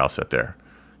redeem your trial set there.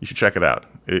 You should check it out.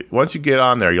 Once you get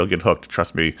on there, you'll get hooked.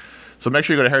 Trust me. So make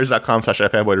sure you go to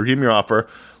harrys.com/ifanboy to redeem your offer.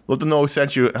 Let them know we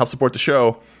sent you. Help support the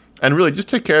show. And really, just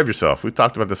take care of yourself. We've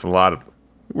talked about this a lot.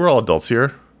 We're all adults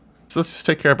here. So let's just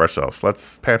take care of ourselves.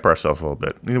 Let's pamper ourselves a little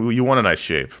bit. You want a nice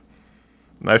shave.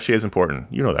 Nice shave is important.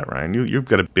 You know that, Ryan. You've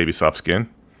got a baby soft skin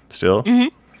still.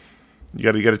 Mm-hmm.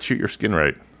 You got to treat your skin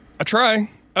right. I try.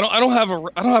 I don't have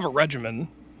a regimen.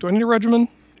 Do I need a regimen?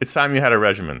 It's time you had a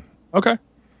regimen. Okay.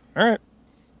 All right.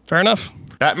 Fair enough.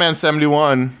 Batman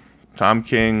 71, Tom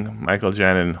King, Michael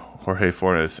Janin, Jorge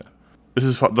Fornes. This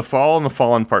is The Fall and the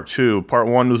Fallen Part 2. Part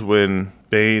 1 was when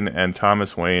Bane and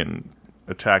Thomas Wayne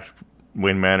attacked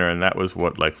Wayne Manor, and that was,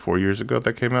 4 years ago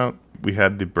that came out? We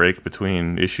had the break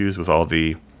between issues with all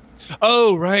the...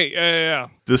 Oh, right. Yeah.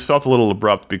 This felt a little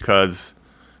abrupt because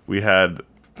we had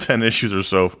 10 issues or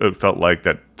so, it felt like,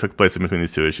 that took place in between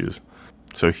these two issues.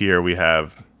 So here we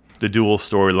have the dual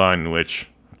storyline in which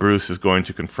Bruce is going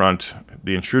to confront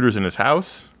the intruders in his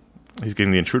house. He's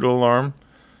getting the intruder alarm.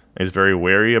 He's very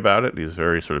wary about it. He's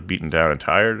very sort of beaten down and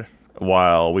tired.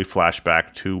 While we flash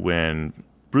back to when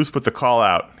Bruce put the call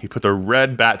out. He put the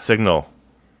red bat signal.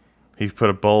 He put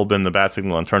a bulb in the bat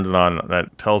signal and turned it on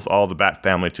that tells all the Bat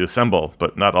family to assemble,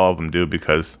 but not all of them do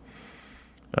because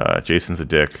Jason's a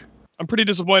dick. I'm pretty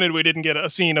disappointed we didn't get a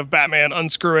scene of Batman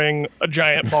unscrewing a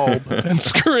giant bulb and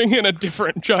screwing in a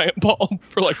different giant bulb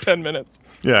for 10 minutes.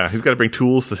 Yeah, he's got to bring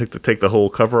tools to take the whole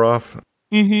cover off.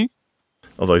 Mm-hmm.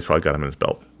 Although he's probably got him in his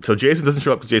belt. So Jason doesn't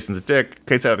show up because Jason's a dick.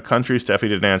 Kate's out of the country. Stephanie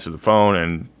didn't answer the phone.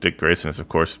 And Dick Grayson is, of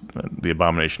course, the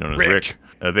abomination known as Rick.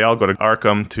 They all go to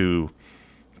Arkham to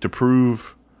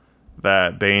prove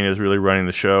that Bane is really running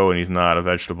the show and he's not a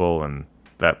vegetable. And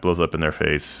that blows up in their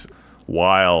face.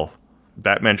 While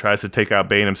Batman tries to take out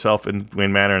Bane himself in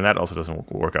Wayne Manor, and that also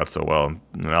doesn't work out so well.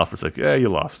 And Alfred's like, yeah, you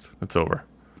lost. It's over.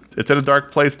 It's at a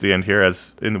dark place at the end here,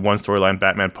 as in one storyline,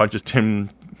 Batman punches Tim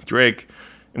Drake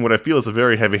in what I feel is a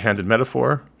very heavy-handed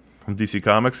metaphor from DC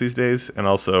Comics these days. And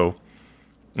also,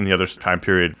 in the other time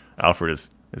period, Alfred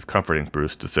is comforting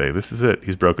Bruce to say, this is it.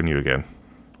 He's broken you again,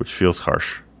 which feels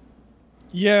harsh.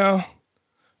 Yeah.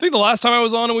 I think the last time I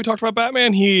was on and we talked about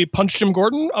Batman, he punched Jim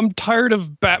Gordon. I'm tired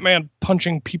of Batman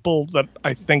punching people that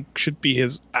I think should be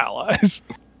his allies.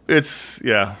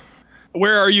 Yeah.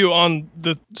 Where are you on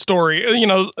the story?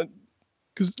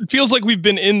 Because it feels like we've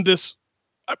been in this,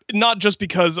 not just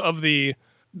because of the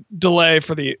delay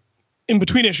for the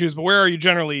in-between issues, but where are you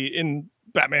generally in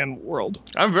Batman world?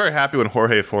 I'm very happy when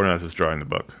Jorge Fornes is drawing the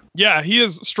book. Yeah, he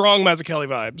has strong Mazzucchelli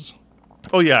vibes.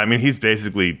 Oh, yeah. I mean, he's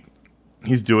doing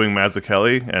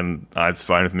Mazzucchelli, and it's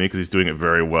fine with me because he's doing it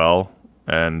very well.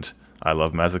 And I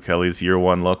love Mazzucchelli's year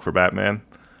one look for Batman.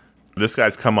 This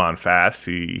guy's come on fast.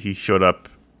 He showed up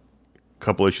a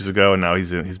couple issues ago, and now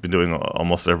he's been doing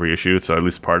almost every issue, so at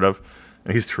least part of.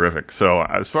 And he's terrific. So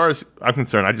as far as I'm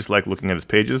concerned, I just like looking at his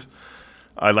pages.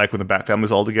 I like when the Bat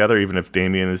family's all together, even if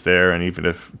Damian is there, and even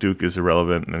if Duke is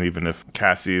irrelevant, and even if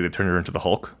Cassie, they turn her into the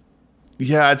Hulk.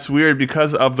 Yeah, it's weird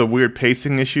because of the weird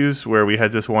pacing issues where we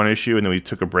had this one issue and then we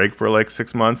took a break for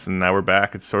 6 months and now we're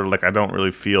back. It's sort of like I don't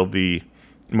really feel the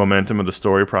momentum of the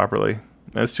story properly.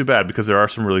 And it's too bad because there are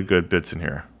some really good bits in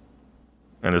here.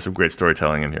 And there's some great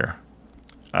storytelling in here.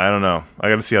 I don't know. I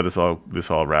got to see how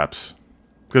this all wraps.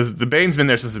 Because the Bane's been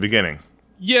there since the beginning.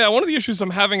 Yeah, one of the issues I'm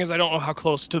having is I don't know how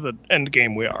close to the end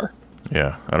game we are.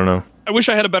 Yeah, I don't know. I wish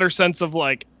I had a better sense of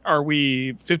are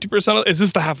we 50%? Is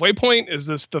this the halfway point? Is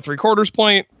this the 3/4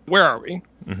 point? Where are we?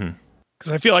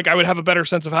 Because I feel like I would have a better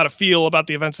sense of how to feel about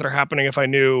the events that are happening if I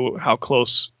knew how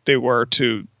close they were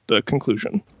to the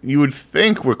conclusion. You would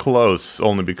think we're close,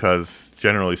 only because,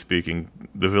 generally speaking,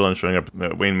 the villain showing up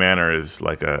at Wayne Manor is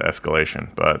like a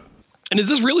escalation, but... And is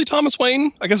this really Thomas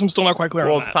Wayne? I guess I'm still not quite clear on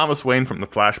that. Well, it's Thomas Wayne from the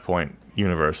Flashpoint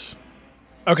universe.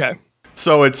 Okay.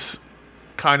 So it's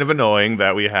kind of annoying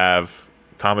that we have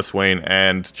Thomas Wayne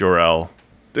and Jor-El.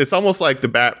 It's almost like the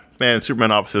Batman and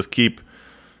Superman offices keep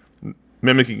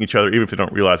mimicking each other, even if they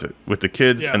don't realize it, with the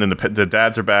kids, and then the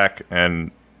dads are back,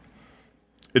 and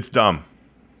it's dumb.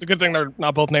 It's a good thing they're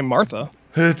not both named Martha.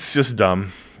 It's just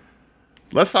dumb.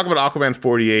 Let's talk about Aquaman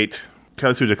 48,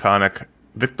 Kelly Sue DeConnick,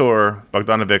 Victor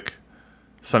Bogdanovic,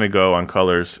 Sonny Go on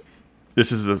colors.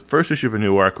 This is the first issue of a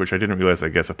new arc, which I didn't realize, I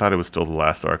guess. I thought it was still the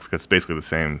last arc, because it's basically the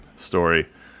same story.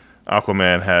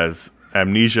 Aquaman has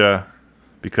amnesia,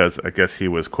 because I guess he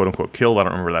was quote-unquote killed. I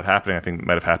don't remember that happening. I think it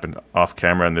might have happened off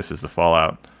camera, and this is the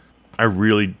fallout. I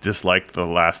really disliked the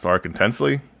last arc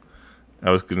intensely. I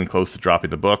was getting close to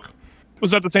dropping the book. Was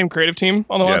that the same creative team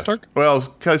on the last arc? Well,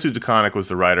 Kelly Sue DeConnick was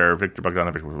the writer. Victor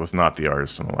Bogdanovic was not the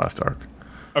artist on the last arc.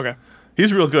 Okay.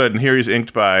 He's real good, and here he's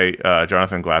inked by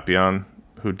Jonathan Glapion,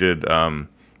 who did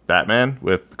Batman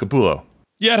with Capullo.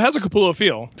 Yeah, it has a Capullo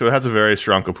feel. So it has a very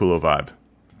strong Capullo vibe.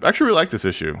 I actually really like this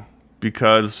issue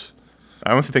because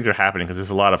I honestly think they're happening because there's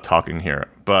a lot of talking here.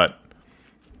 But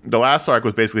the last arc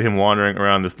was basically him wandering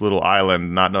around this little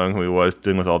island, not knowing who he was,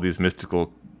 dealing with all these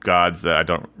mystical gods that I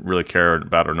don't really care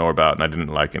about or know about, and I didn't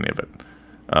like any of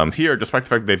it. Here, despite the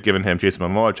fact that they've given him Jason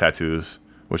Momoa tattoos,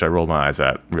 which I rolled my eyes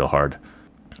at real hard,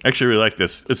 I actually really like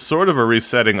this. It's sort of a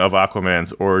resetting of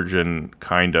Aquaman's origin,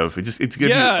 kind of. It gives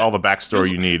you all the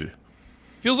backstory you need.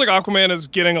 Feels like Aquaman is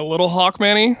getting a little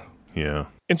Hawkman-y. Yeah.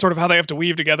 In sort of how they have to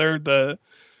weave together the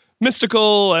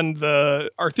mystical and the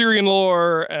Arthurian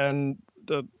lore and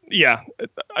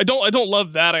I don't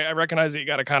love that. I recognize that you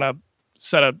got to kind of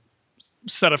set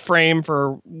a frame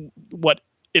for what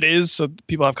it is so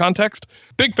people have context.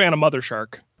 Big fan of Mother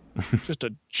Shark. Just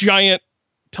a giant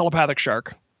telepathic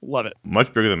shark. Love it.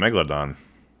 Much bigger than Megalodon.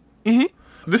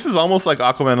 Mm-hmm. This is almost like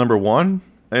Aquaman #1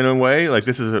 in a way. Like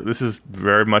this is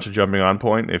very much a jumping on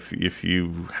point. If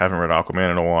you haven't read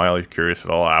Aquaman in a while, you're curious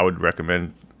at all, I would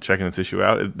recommend checking this issue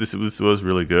out. This was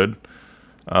really good.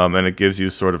 And it gives you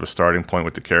sort of a starting point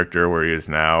with the character where he is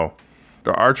now.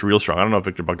 The art's real strong. I don't know if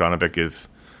Victor Bogdanovic is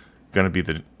going to be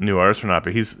the new artist or not,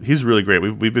 but he's really great.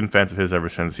 We've been fans of his ever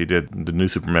since he did the new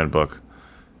Superman book,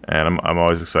 and I'm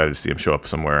always excited to see him show up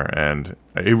somewhere. And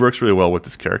he works really well with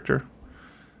this character.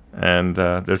 And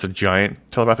there's a giant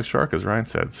telepathic shark, as Ryan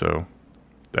said, so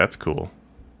that's cool.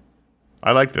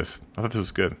 I like this. I thought this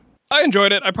was good. I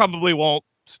enjoyed it. I probably won't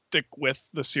stick with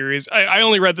the series. I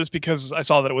only read this because I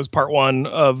saw that it was part 1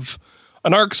 of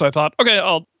an arc, so I thought, okay,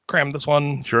 I'll cram this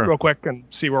one real quick and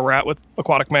see where we're at with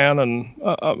Aquatic Man, and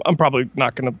I'm probably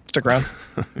not going to stick around.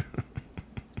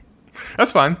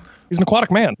 That's fine. He's an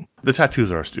aquatic man. The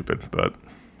tattoos are stupid, but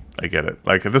I get it.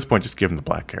 Like, at this point, just give him the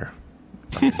black hair.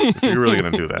 I mean, if you're really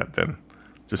going to do that, then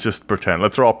just pretend.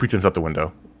 Let's throw all pretense out the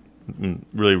window. And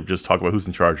really just talk about who's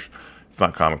in charge. It's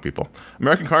not comic people.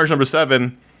 American Carnage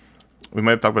 #7. We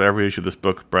might have talked about every issue of this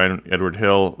book. Brian Edward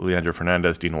Hill, Leandro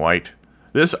Fernandez, Dean White.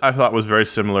 This, I thought, was very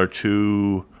similar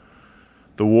to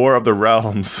the War of the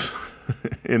Realms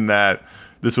in that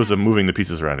this was a moving the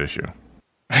pieces around issue.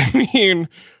 I mean,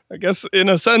 I guess in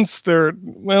a sense,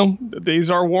 these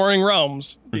are warring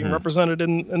realms being represented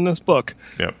in this book.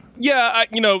 Yep. Yeah,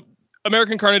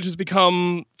 American Carnage has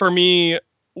become, for me,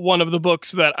 one of the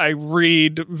books that I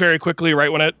read very quickly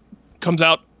right when it comes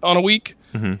out on a week.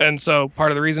 Mm-hmm. And so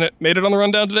part of the reason it made it on the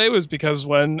rundown today was because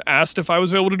when asked if I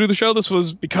was able to do the show, this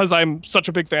was because I'm such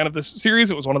a big fan of this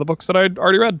series. It was one of the books that I'd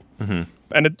already read. Mm-hmm.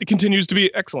 And it continues to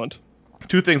be excellent.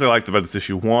 2 things I liked about this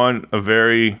issue. One, a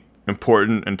very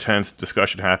important, intense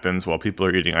discussion happens while people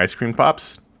are eating ice cream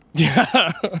pops.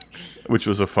 Yeah. Which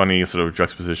was a funny sort of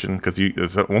juxtaposition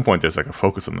because at one point there's like a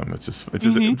focus on them.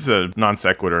 It's a non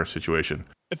sequitur situation.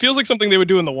 It feels like something they would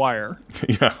do in The Wire.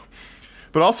 Yeah.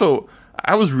 But also,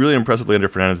 I was really impressed with Leandro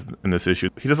Fernandez in this issue.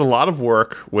 He does a lot of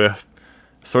work with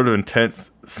sort of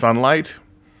intense sunlight.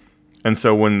 And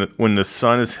so when the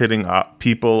sun is hitting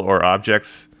people or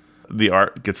objects, the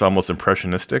art gets almost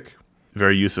impressionistic.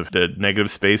 Very use of the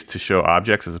negative space to show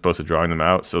objects as opposed to drawing them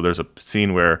out. So there's a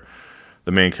scene where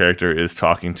the main character is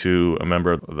talking to a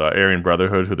member of the Aryan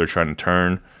Brotherhood who they're trying to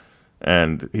turn.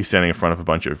 And he's standing in front of a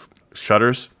bunch of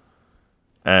shutters.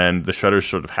 And the shutters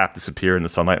sort of half disappear in the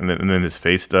sunlight, and then his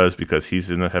face does because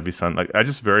he's in the heavy sun. Like, I'm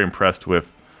just very impressed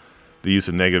with the use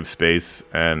of negative space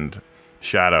and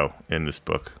shadow in this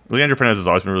book. Leandro Fernandez has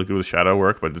always been really good with shadow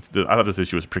work, but I thought this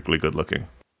issue was particularly good looking.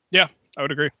 Yeah, I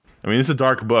would agree. I mean, it's a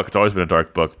dark book. It's always been a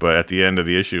dark book, but at the end of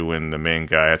the issue, when the main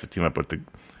guy has to team up with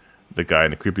the guy in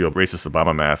the creepy old racist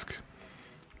Obama mask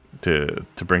to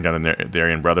bring down the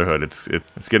Aryan Brotherhood, it's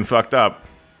getting fucked up.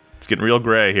 It's getting real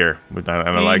gray here, and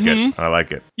I like it. I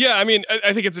like it. Yeah, I mean,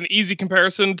 I think it's an easy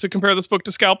comparison to compare this book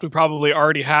to Scalped. We probably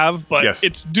already have, but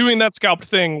It's doing that Scalped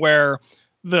thing where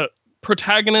the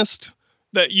protagonist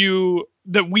that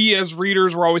we as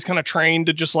readers were always kind of trained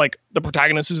to just like the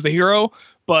protagonist is the hero,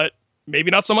 but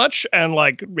maybe not so much, and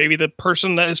like maybe the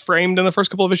person that is framed in the first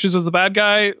couple of issues as the bad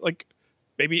guy, like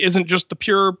maybe isn't just the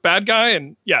pure bad guy.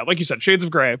 And yeah, like you said, shades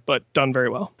of gray, but done very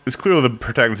well. It's clearly the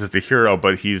protagonist is the hero,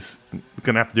 but he's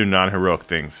gonna have to do non-heroic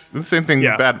things. The same thing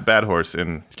with Bad Horse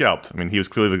in Scalped. I mean, he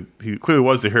clearly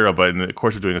was the hero, but in the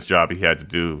course of doing his job, he had to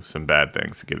do some bad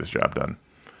things to get his job done.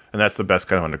 And that's the best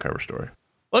kind of undercover story.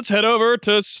 Let's head over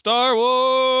to Star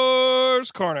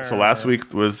Wars Corner. So last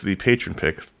week was the patron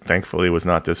pick. Thankfully, it was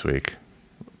not this week.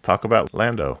 Talk about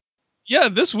Lando. Yeah,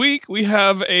 this week we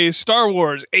have a Star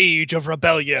Wars Age of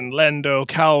Rebellion, Lando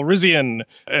Calrissian.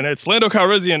 And it's Lando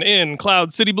Calrissian in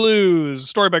Cloud City Blues.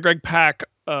 Story by Greg Pak.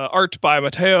 Art by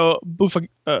Matteo Buffagni?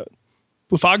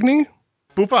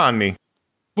 Buffagni.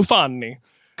 Buffagni.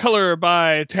 Color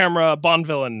by Tamara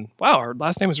Bonvillain. Wow, her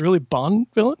last name is really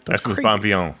Bonvillain? That's That's crazy.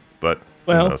 Bonvillain, but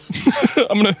Well, who knows?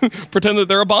 I'm going to pretend that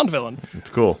they're a Bond villain. It's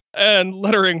cool. And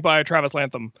lettering by Travis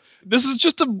Lantham. This is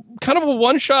just a kind of a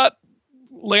one-shot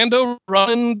Lando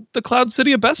running the Cloud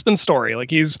City of Bespin story.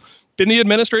 Like, he's been the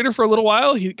administrator for a little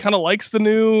while. He kind of likes the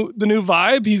new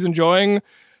vibe. He's enjoying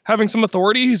having some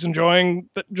authority. He's enjoying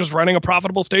just running a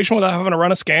profitable station without having to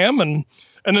run a scam.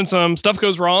 And then some stuff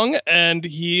goes wrong, and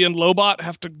he and Lobot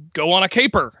have to go on a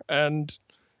caper. And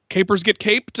capers get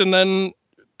caped, and then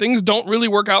things don't really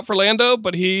work out for Lando,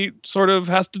 but he sort of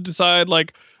has to decide,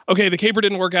 like, okay, the caper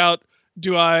didn't work out.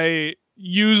 Do I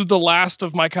use the last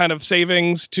of my kind of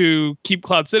savings to keep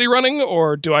Cloud City running,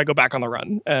 or do I go back on the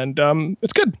run? And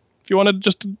it's good. If you wanted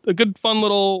just a good, fun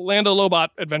little Lando Lobot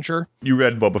adventure. You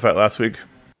read Boba Fett last week?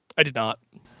 I did not.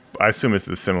 I assume it's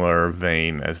a similar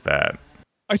vein as that.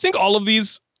 I think all of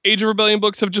these Age of Rebellion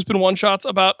books have just been one-shots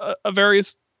about a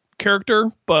various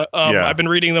character, but I've been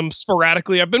reading them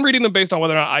sporadically. I've been reading them based on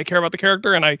whether or not I care about the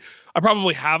character, and I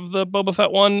probably have the Boba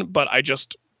Fett one, but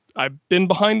I've been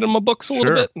behind in my books a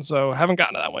little bit, and so haven't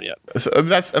gotten to that one yet. So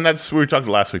that's what we talked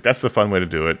last week. That's the fun way to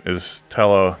do it, is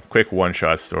tell a quick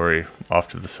one-shot story off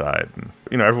to the side.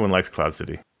 And, everyone likes Cloud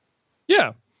City.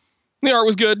 Yeah. The art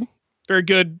was good. Very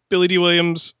good. Billy D.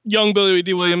 Williams, young Billy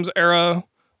D. Williams era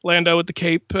Lando with the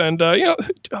cape. And,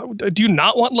 do you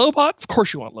not want Lobot? Of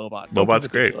course you want Lobot. Lobot's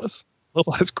great.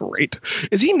 Lobot is great.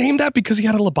 Is he named that because he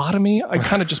had a lobotomy? I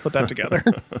kind of just put that together.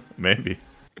 Maybe.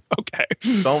 Okay.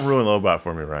 Don't ruin Lobot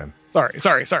for me, Ryan. Sorry.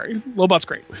 Lobot's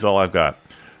great. That's all I've got.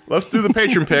 Let's do the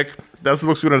patron pick. That's the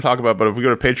books we're going to talk about. But if we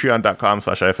go to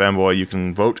patreon.com/ifanboy, you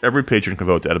can vote. Every patron can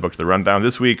vote to add a book to the rundown.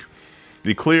 This week,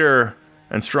 the clear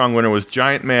and strong winner was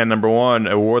Giant Man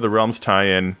 #1, a War of the Realms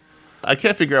tie-in. I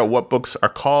can't figure out what books are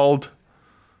called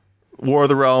War of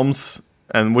the Realms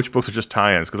and which books are just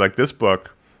tie-ins. Because, like, this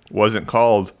book wasn't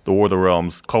called The War of the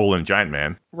Realms, Giant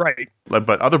Man. Right. But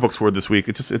other books were this week.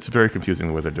 It's very confusing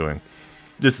the way they're doing.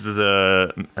 This is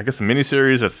a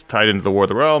miniseries that's tied into The War of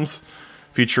the Realms,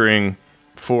 featuring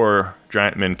 4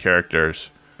 Giant Men characters.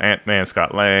 Ant-Man,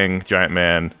 Scott Lang, Giant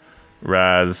Man,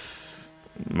 Raz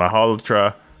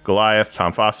Malhotra, Goliath,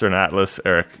 Tom Foster, and Atlas,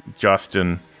 Eric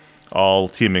Justin, all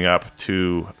teaming up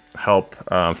to help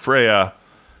Freya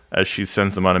as she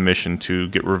sends them on a mission to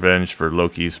get revenge for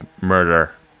Loki's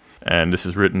murder. And this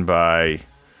is written by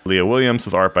Leah Williams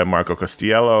with art by Marco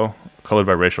Castiello, colored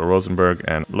by Rachel Rosenberg,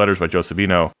 and letters by Joe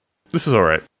Sabino. This is all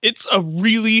right. It's a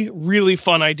really, really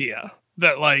fun idea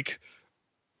that, like,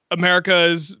 America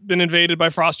has been invaded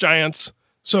by frost giants.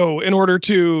 So in order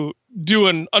to do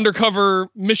an undercover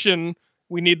mission,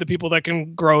 we need the people that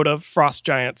can grow to frost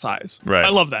giant size. Right. I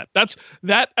love that.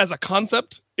 That as a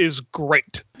concept is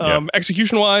great. Yeah.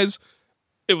 Execution wise,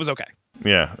 it was okay.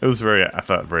 Yeah, it was very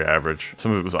average.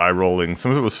 Some of it was eye-rolling.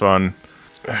 Some of it was fun.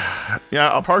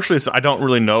 Yeah, partially I don't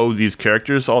really know these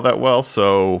characters all that well,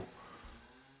 so,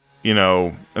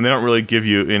 and they don't really give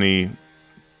you any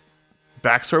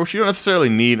backstory, which you don't necessarily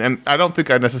need, and I don't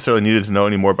think I necessarily needed to know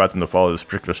any more about them to follow this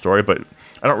particular story, but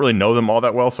I don't really know them all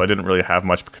that well, so I didn't really have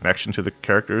much of a connection to the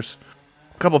characters.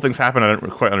 A couple of things happened, I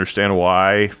didn't quite understand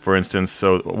why. For instance,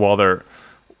 so while they're,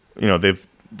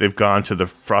 they've gone to the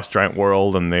frost giant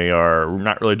world, and they are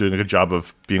not really doing a good job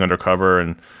of being undercover,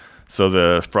 and so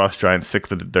the frost giants sick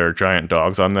their giant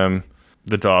dogs on them.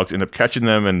 The dogs end up catching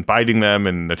them and biting them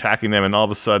and attacking them, and all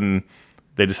of a sudden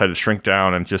they decide to shrink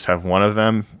down and just have one of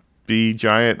them be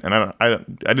giant. And I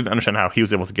didn't understand how he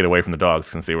was able to get away from the dogs,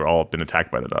 since they were all been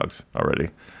attacked by the dogs already.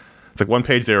 It's like one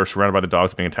page they were surrounded by the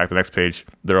dogs being attacked. The next page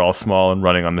they're all small and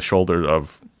running on the shoulder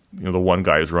of the one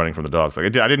guy who's running from the dogs. Like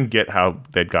I didn't get how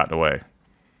they'd gotten away.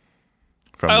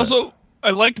 I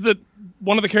liked that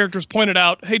one of the characters pointed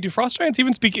out, hey, do frost giants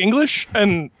even speak English?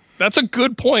 And that's a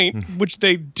good point, which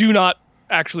they do not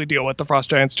actually deal with. The frost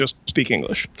giants just speak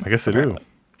English. I guess they do.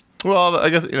 Well, I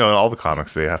guess, in all the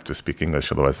comics they have to speak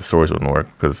English, otherwise the stories wouldn't work,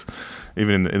 because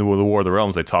even in the War of the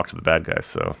Realms they talk to the bad guys,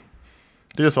 so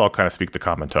they just all kind of speak the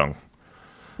common tongue.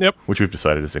 Yep. Which we've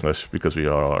decided is English, because we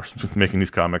all are making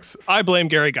these comics. I blame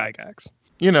Gary Gygax.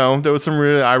 There was some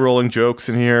really eye-rolling jokes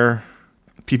in here.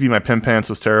 Pee-Pee My Pim Pants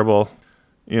was terrible.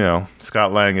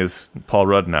 Scott Lang is Paul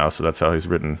Rudd now, so that's how he's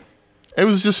written. It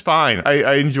was just fine.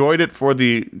 I enjoyed it for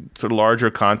the sort of larger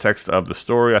context of the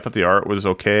story. I thought the art was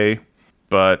okay,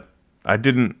 but I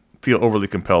didn't feel overly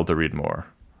compelled to read more.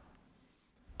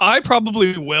 I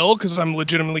probably will, because I'm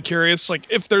legitimately curious.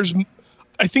 Like,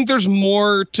 I think there's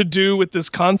more to do with this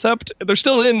concept. They're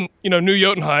still in, New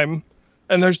Jotunheim,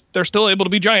 and they're still able to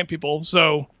be giant people.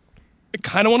 So I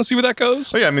kind of want to see where that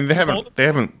goes. Oh yeah, I mean they haven't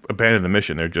abandoned the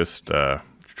mission. They're just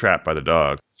trapped by the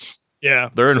dog. Yeah.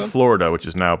 They're in Florida, which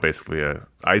is now basically a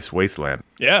ice wasteland.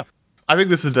 Yeah. I think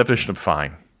this is the definition of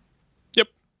fine. Yep.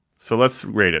 So let's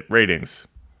rate it. Ratings.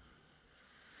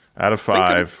 Out of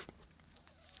 5.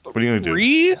 What are you going to do?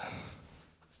 3?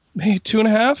 Maybe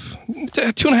 2.5?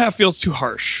 2.5 feels too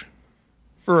harsh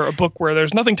for a book where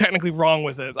there's nothing technically wrong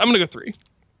with it. I'm going to go 3.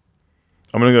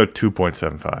 I'm going to go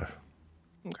 2.75.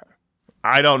 Okay.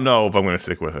 I don't know if I'm going to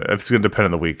stick with it. It's going to depend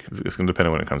on the week. It's going to depend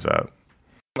on when it comes out.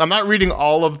 I'm not reading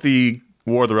all of the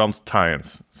War of the Realms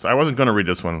tie-ins. So I wasn't going to read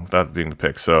this one without being the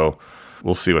pick. So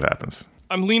we'll see what happens.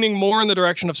 I'm leaning more in the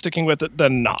direction of sticking with it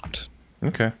than not.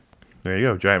 Okay. There you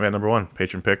go. Giant Man number 1.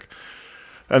 Patron pick.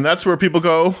 And that's where people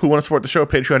go who want to support the show.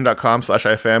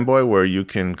 Patreon.com/ifanboy, where you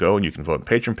can go and you can vote in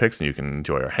patron picks and you can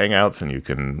enjoy our hangouts and you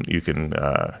can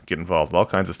get involved with all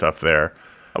kinds of stuff there.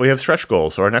 We have stretch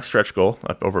goals. So our next stretch goal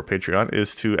over at Patreon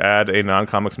is to add a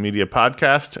non-comics media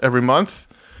podcast every month,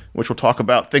 which will talk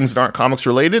about things that aren't comics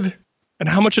related. And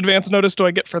how much advance notice do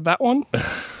I get for that one?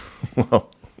 Well,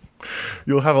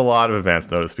 you'll have a lot of advance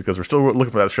notice because we're still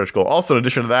looking for that stretch goal. Also, in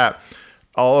addition to that,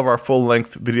 all of our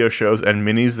full-length video shows and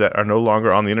minis that are no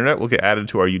longer on the internet will get added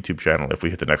to our YouTube channel if we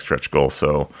hit the next stretch goal.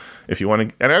 So if you want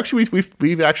to... And actually,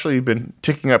 we've actually been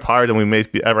ticking up higher than we may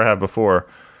ever have before.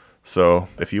 So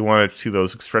if you want to see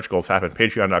those stretch goals happen,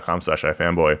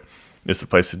 patreon.com/ifanboy is the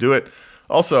place to do it.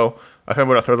 Also,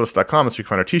 ifanboy.threadless.com is where you can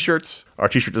find our t-shirts, our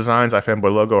t-shirt designs,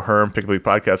 iFanboy logo, Herm, Pick of the Week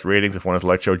podcast ratings, if one is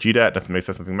like show GDAT, nothing makes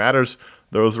sense, nothing matters.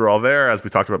 Those are all there, as we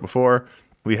talked about before.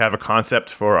 We have a concept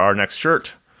for our next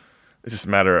shirt. It's just a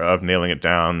matter of nailing it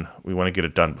down. We want to get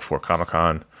it done before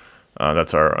Comic-Con.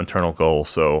 That's our internal goal.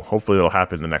 So hopefully it'll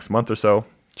happen in the next month or so.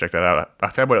 Check that out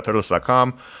at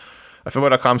fanboy.threadless.com.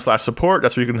 fanboy.com/support.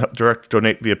 That's where you can direct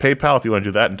donate via PayPal if you want to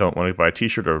do that and don't want to buy a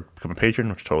t-shirt or become a patron,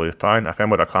 which is totally fine.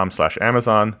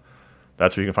 fanboy.com/Amazon.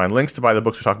 That's where you can find links to buy the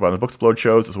books we talk about in the Book Explode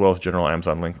shows, as well as a general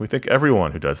Amazon link. We thank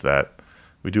everyone who does that.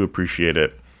 We do appreciate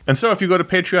it. And so if you go to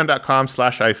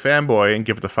patreon.com/ifanboy and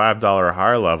give it the $5 or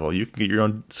higher level, you can get your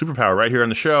own superpower right here on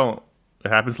the show. It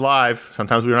happens live.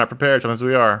 Sometimes we're not prepared. Sometimes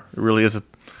we are. It really is a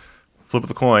flip of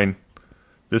the coin.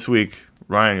 This week,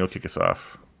 Ryan, you'll kick us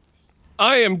off.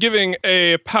 I am giving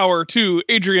a power to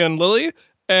Adrian Lilly,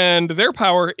 and their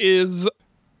power is...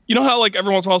 You know how, like,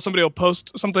 every once in a while somebody will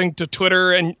post something to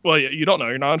Twitter, and, well, you don't know.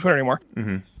 You're not on Twitter anymore.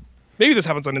 Mm-hmm. Maybe this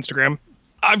happens on Instagram.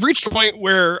 I've reached a point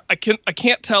where I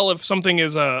can't tell if something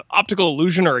is a optical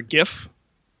illusion or a GIF.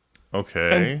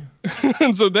 Okay.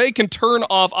 And so they can turn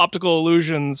off optical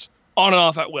illusions on and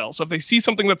off at will. So if they see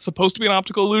something that's supposed to be an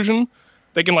optical illusion,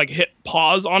 they can, like, hit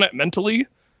pause on it mentally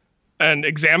and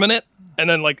examine it. And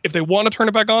then, like, if they want to turn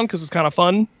it back on because it's kind of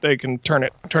fun, they can turn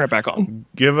it back on.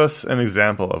 Give us an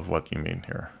example of what you mean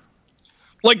here.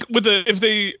 Like if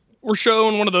they were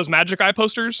shown one of those magic eye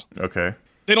posters. Okay.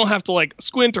 They don't have to, like,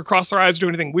 squint or cross their eyes or do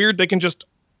anything weird. They can just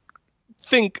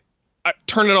think,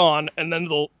 turn it on, and then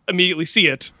they'll immediately see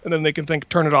it, and then they can think,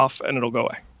 turn it off, and it'll go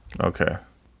away. Okay.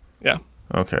 Yeah.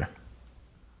 Okay.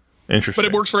 Interesting.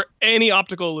 But it works for any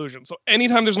optical illusion. So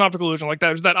anytime there's an optical illusion like that,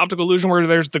 there's that optical illusion where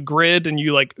there's the grid and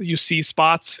you see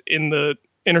spots in the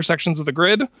intersections of the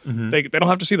grid. Mm-hmm. They don't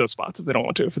have to see those spots if they don't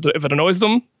want to. If it annoys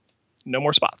them, no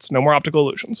more spots, no more optical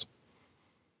illusions.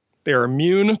 They're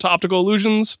immune to optical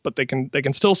illusions, but they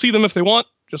can still see them if they want,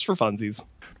 just for funsies.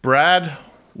 Brad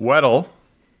Weddle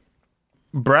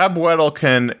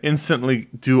can instantly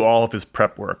do all of his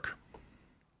prep work.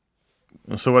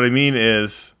 So what I mean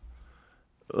is,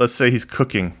 let's say he's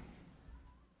cooking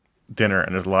dinner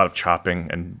and there's a lot of chopping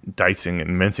and dicing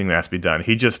and mincing that has to be done.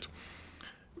 He just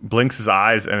blinks his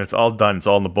eyes and it's all done. It's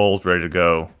all in the bowls, ready to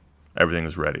go. Everything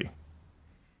is ready.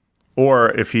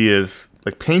 Or if he is,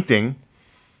 like, painting,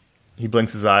 he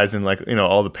blinks his eyes and, like,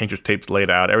 all the painter's tape's laid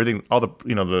out. Everything, all the,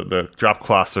 the drop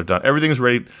cloths are done. Everything's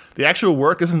ready. The actual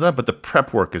work isn't done, but the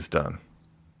prep work is done.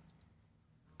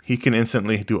 He can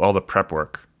instantly do all the prep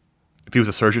work. If he was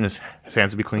a surgeon, his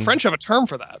hands would be clean. The French have a term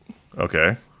for that.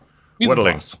 Okay. Mise en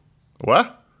place.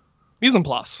 What? Mise en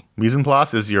place. Mise en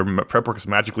place is your prep work is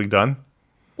magically done?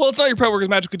 Well, it's not your prep work is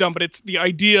magically done, but it's the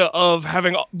idea of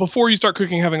having, before you start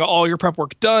cooking, having all your prep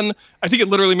work done. I think it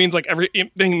literally means, like,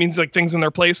 everything means, like, things in their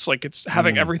place. Like, it's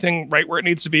having everything right where it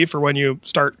needs to be for when you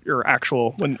start your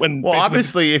actual, when well,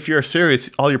 obviously, if you're serious,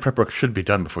 all your prep work should be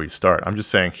done before you start. I'm just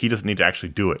saying he doesn't need to actually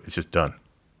do it. It's just done.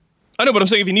 I know, but I'm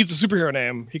saying if he needs a superhero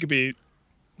name, he could be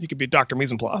Dr.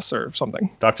 Mise en place or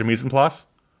something. Dr. Mise en place?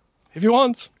 If he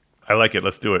wants. I like it.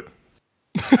 Let's do it.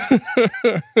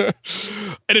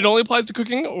 And it only applies to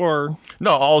cooking, or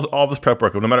no, all this prep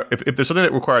work. No matter if there's something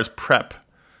that requires prep,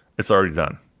 it's already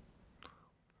done.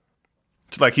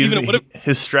 It's like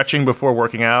his stretching before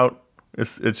working out.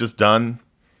 It's just done.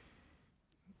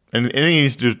 And anything he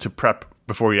needs to do to prep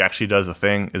before he actually does the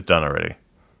thing is done already.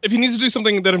 If he needs to do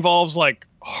something that involves like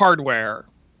hardware,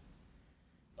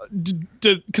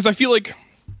 because I feel like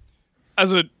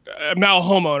I'm now a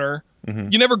homeowner,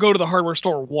 you never go to the hardware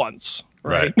store once,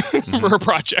 right? For a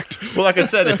project. Well, like I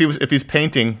said, if he's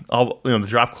painting, all the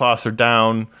drop cloths are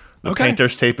down, the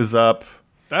painter's tape is up.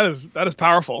 That is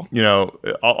powerful.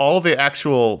 All the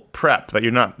actual prep that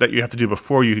you have to do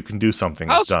before you can do something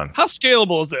is done. How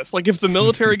scalable is this? Like, if the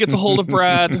military gets a hold of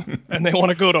Brad and they want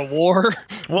to go to war.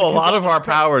 Well, a lot of our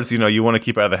powers, you want to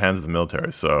keep out of the hands of the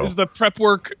military. So is the prep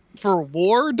work for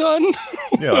war done?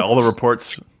 Yeah, all the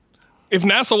reports. If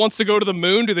NASA wants to go to the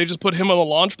moon, do they just put him on the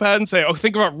launch pad and say, "Oh,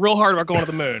 think real hard about going to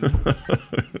the moon"?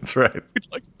 That's right.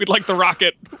 We'd like the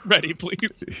rocket ready,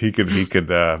 please. He could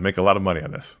make a lot of money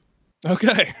on this.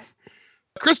 Okay.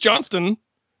 Chris Johnston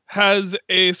has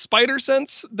a spider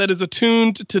sense that is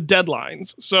attuned to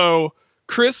deadlines. So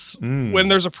Chris, when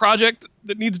there's a project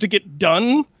that needs to get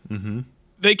done,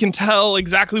 they can tell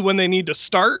exactly when they need to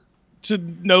start to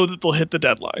know that they'll hit the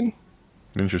deadline.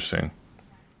 Interesting.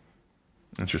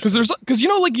 Because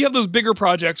you have those bigger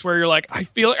projects where you're like, I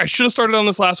feel like I should have started on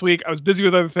this last week. I was busy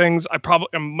with other things. I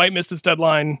might miss this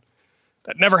deadline.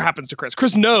 That never happens to Chris.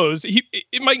 Chris knows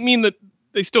it might mean that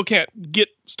they still can't get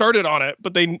started on it,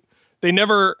 but they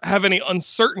never have any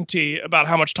uncertainty about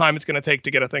how much time it's going to take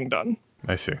to get a thing done.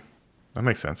 I see. That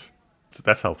makes sense. So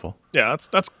that's helpful. Yeah,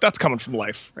 that's coming from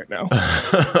life right now.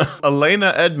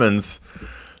 Elena Edmonds.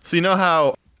 So you know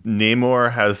how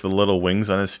Namor has the little wings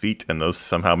on his feet and those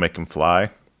somehow make him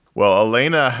fly? Well,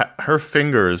 Elena, her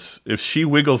fingers, if she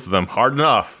wiggles them hard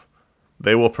enough,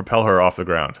 they will propel her off the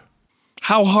ground.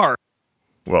 How hard?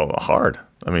 Well, hard.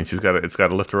 I mean, it's got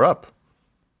to lift her up.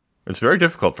 It's very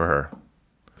difficult for her.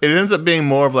 It ends up being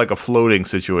more of like a floating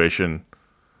situation,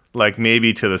 like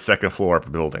maybe to the second floor of a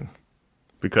building.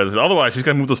 Because otherwise, she's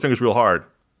going to move those fingers real hard.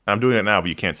 I'm doing it now, but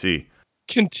you can't see.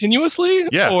 Continuously?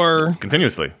 Yeah, or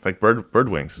continuously, like bird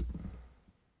wings.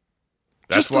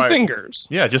 That's just the fingers?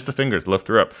 Yeah, just the fingers lift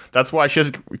her up. That's why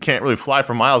she can't really fly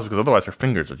for miles, because otherwise her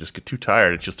fingers will just get too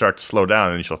tired and she'll start to slow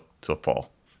down and she'll fall.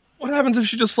 What happens if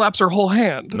she just flaps her whole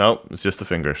hand? Nope, it's just the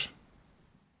fingers.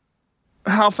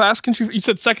 How fast can she... You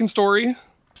said second story?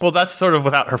 Well, that's sort of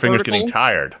without her fingers Vertical? getting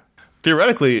tired.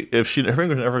 Theoretically, if her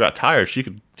fingers never got tired, she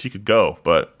could go,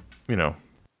 but,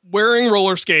 Wearing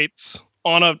roller skates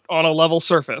on a level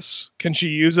surface, can she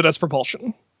use it as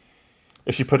propulsion?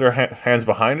 If she put her hands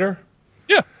behind her?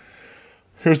 Yeah.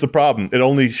 Here's the problem. It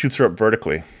only shoots her up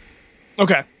vertically.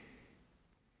 Okay.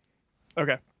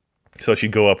 So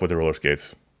she'd go up with the roller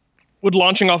skates. Would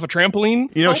launching off a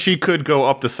trampoline help? She could go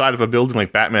up the side of a building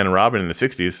like Batman and Robin in the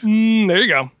 60s. There you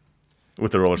go.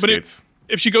 With the roller skates.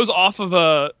 If she goes off of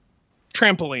a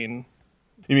trampoline...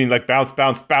 You mean like bounce,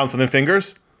 and then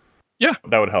fingers? Yeah.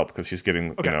 That would help because she's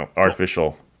getting,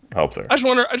 artificial help there. I just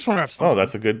wonder if something. Oh,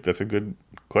 that's a good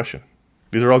question.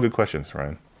 These are all good questions,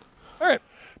 Ryan. All right.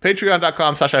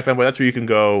 Patreon.com/iFanboy. That's where you can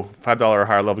go. $5 or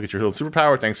higher level, get your healing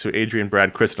superpower. Thanks to Adrian,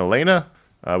 Brad, Chris, and Elena.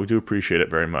 We do appreciate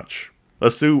it very much.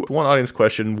 Let's do one audience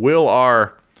question. Will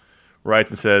R.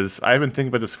 writes and says, I have been thinking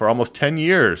about this for almost 10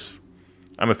 years.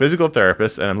 I'm a physical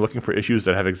therapist, and I'm looking for issues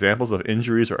that have examples of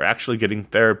injuries or actually getting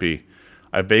therapy.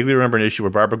 I vaguely remember an issue where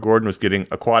Barbara Gordon was getting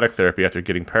aquatic therapy after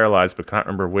getting paralyzed, but can't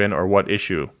remember when or what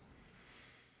issue.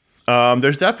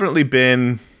 There's definitely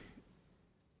been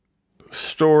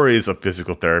stories of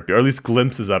physical therapy, or at least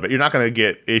glimpses of it. You're not going to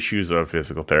get issues of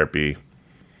physical therapy.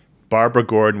 Barbara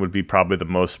Gordon would be probably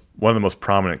one of the most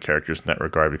prominent characters in that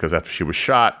regard, because after she was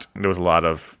shot, there was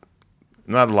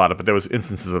but there was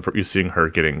instances of you seeing her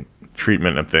getting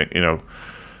treatment and things, In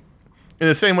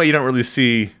the same way, you don't really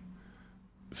see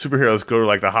superheroes go to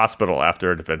like the hospital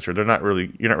after an adventure. You're not really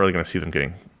going to see them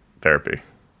getting therapy.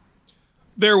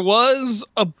 There was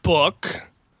a book.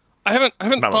 I haven't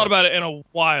thought about it in a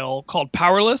while, called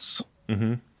Powerless,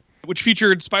 which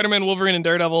featured Spider-Man, Wolverine, and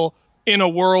Daredevil in a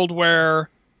world where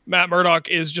Matt Murdock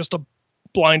is just a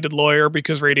blinded lawyer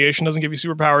because radiation doesn't give you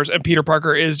superpowers, and Peter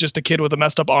Parker is just a kid with a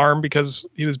messed up arm because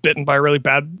he was bitten by a really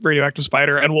bad radioactive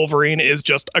spider, and Wolverine is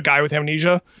just a guy with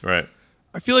amnesia. Right.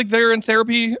 I feel like they're in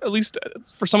therapy, at least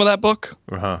for some of that book.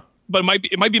 Uh-huh. But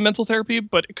it might be mental therapy,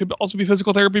 but it could also be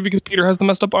physical therapy because Peter has the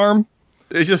messed up arm.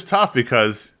 It's just tough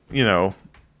because, you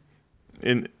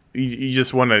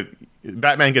just want to...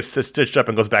 Batman gets stitched up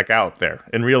and goes back out there.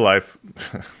 In real life,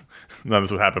 none of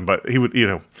this would happen, but he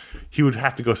would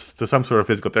have to go to some sort of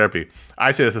physical therapy.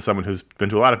 I say this as someone who's been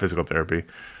to a lot of physical therapy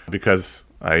because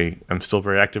I am still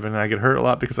very active and I get hurt a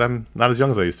lot because I'm not as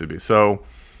young as I used to be. So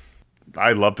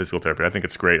I love physical therapy. I think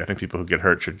it's great. I think people who get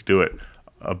hurt should do it.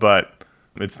 But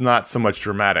it's not so much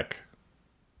dramatic.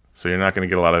 So you're not going to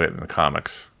get a lot of it in the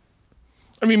comics.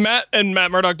 I mean, Matt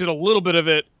Murdock did a little bit of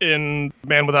it in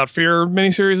Man Without Fear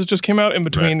miniseries that just came out in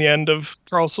between the end of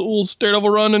Charles Soule's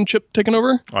Daredevil run and Chip taking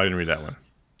over. Oh, I didn't read that one.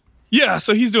 Yeah,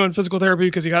 so he's doing physical therapy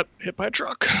because he got hit by a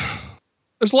truck.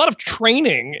 There's a lot of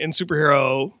training in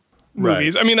superhero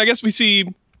movies. Right. I mean, I guess we see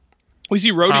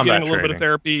Rhodey Combat getting a little bit training. of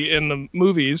therapy in the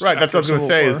movies. Right, that's what I was going to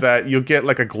say, War. is that you'll get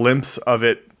like a glimpse of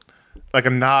it, like a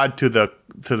nod to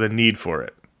the need for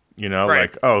it. You know, Right.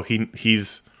 like, oh,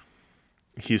 he's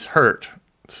hurt,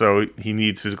 so he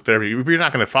needs physical therapy. But you're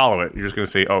not going to follow it. You're just going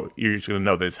to say, oh, you're just going to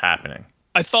know that it's happening.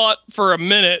 I thought for a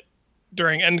minute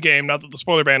during Endgame, now that the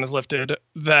spoiler ban is lifted,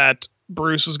 that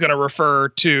Bruce was going to refer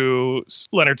to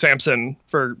Leonard Sampson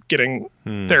for getting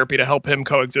therapy to help him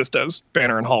coexist as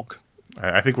Banner and Hulk.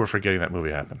 I think we're forgetting that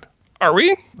movie happened. Are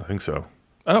we? I think so.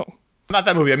 Oh. Not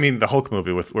that movie. I mean the Hulk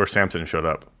movie where Samson showed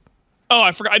up. Oh,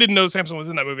 I forgot. I didn't know Samson was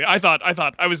in that movie.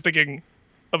 I was thinking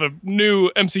of a new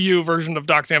MCU version of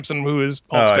Doc Samson, who is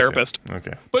Hulk's therapist.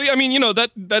 Okay. But I mean,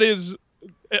 that is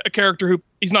a character who,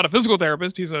 he's not a physical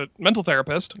therapist, he's a mental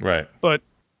therapist. Right. But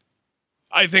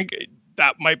I think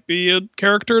that might be a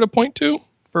character to point to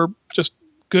for just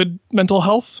good mental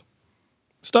health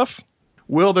stuff.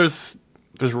 Will, there's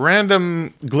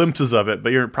random glimpses of it,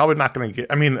 but you're probably not going to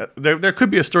get. I mean, there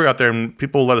could be a story out there, and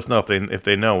people will let us know if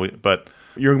they know. But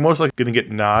you're most likely going to get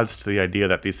nods to the idea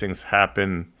that these things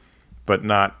happen, but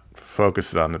not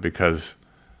focused on it because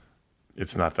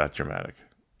it's not that dramatic.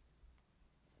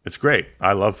 It's great.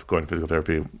 I love going to physical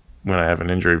therapy when I have an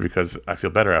injury because I feel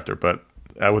better after. But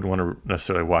I wouldn't want to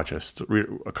necessarily watch a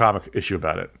comic issue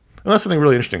about it unless something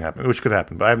really interesting happened, which could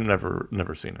happen. But I've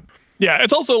never seen it. Yeah,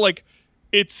 it's also like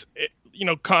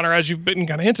Connor, as you've been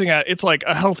kind of hinting at, it's like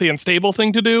a healthy and stable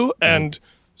thing to do, and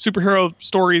superhero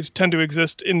stories tend to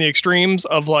exist in the extremes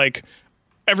of like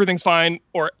everything's fine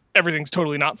or everything's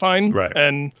totally not fine, right?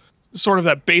 And sort of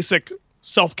that basic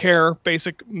self-care,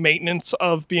 basic maintenance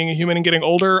of being a human and getting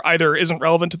older either isn't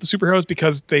relevant to the superheroes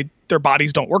because their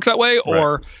bodies don't work that way,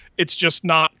 or it's just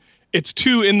not. It's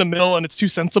too in the middle and it's too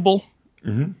sensible.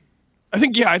 Mm-hmm. I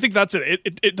think that's it.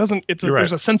 It doesn't.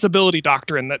 There's a sensibility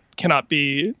doctrine that cannot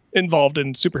be involved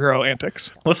in superhero antics.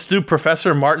 Let's do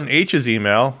Professor Martin H's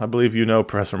email. I believe you know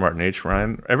Professor Martin H,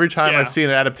 Ryan. Every time I see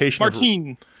an adaptation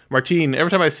Martine,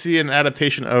 every time I see an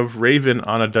adaptation of Raven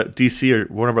on a DC or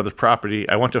Warner Brothers property,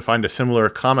 I want to find a similar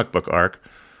comic book arc.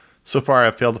 So far,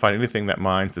 I've failed to find anything that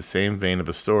mines the same vein of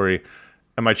the story.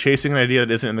 Am I chasing an idea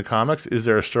that isn't in the comics? Is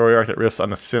there a story arc that riffs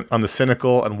on the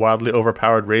cynical and wildly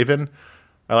overpowered Raven?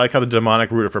 I like how the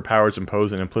demonic root of her powers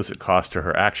impose an implicit cost to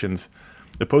her actions.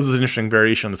 It poses an interesting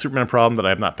variation on the Superman problem that I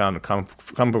have not found in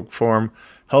comic book form.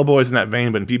 Hellboy is in that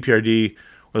vein, but in BPRD,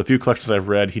 with a few collections I've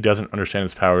read, he doesn't understand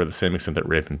his power to the same extent that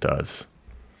Raven does.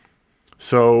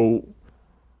 So,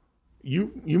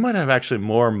 you might have actually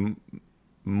more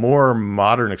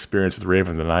modern experience with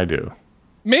Raven than I do.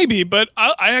 Maybe, but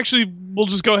I actually will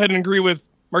just go ahead and agree with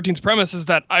Martine's premise is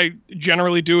that I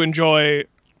generally do enjoy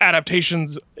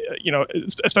adaptations,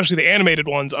 especially the animated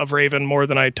ones of Raven more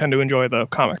than I tend to enjoy the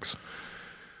comics.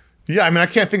 Yeah, I mean, I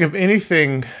can't think of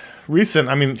anything recent.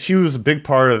 I mean, she was a big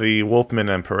part of the Wolfman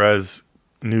and Perez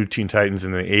New Teen Titans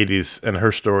in the 80s, and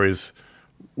her stories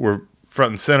were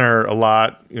front and center a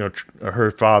lot. Her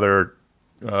father,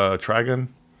 Trigon,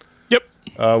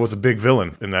 was a big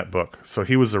villain in that book. So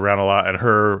he was around a lot, and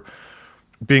her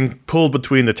being pulled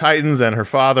between the Titans and her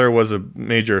father was a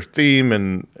major theme,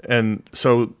 and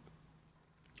so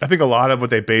I think a lot of what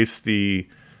they base the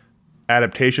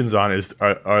adaptations on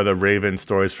are the Raven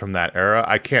stories from that era.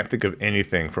 I can't think of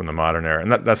anything from the modern era,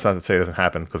 and that's not to say it doesn't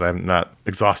happen because I'm not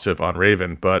exhaustive on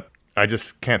Raven, but I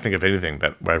just can't think of anything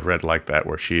that I've read like that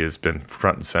where she has been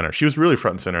front and center. She was really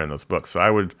front and center in those books, so I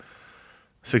would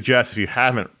suggest if you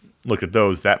haven't looked at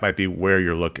those, that might be where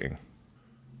you're looking.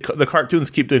 The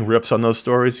cartoons keep doing riffs on those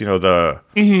stories. The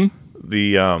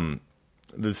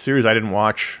series I didn't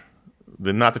watch,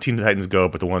 not the Teen Titans Go,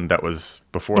 but the one that was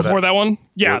before that one.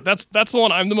 Yeah, that's the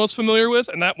one I'm the most familiar with,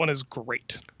 and that one is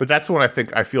great. But that's the one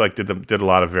I feel like did a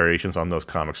lot of variations on those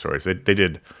comic stories. They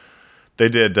did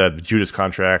the Judas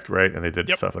Contract, right, and they did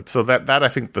stuff like so. That I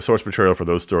think the source material for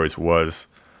those stories was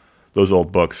those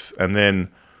old books, and then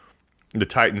the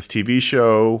Titans TV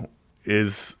show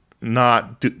is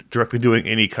not directly doing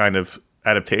any kind of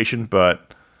adaptation,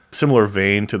 but similar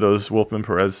vein to those Wolfman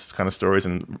Perez kind of stories.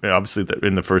 And obviously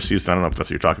in the first season, I don't know if that's what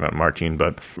you're talking about, Martine,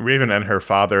 but Raven and her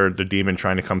father, the demon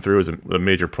trying to come through, is a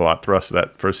major plot thrust of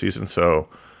that first season. So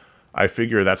I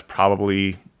figure that's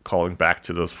probably calling back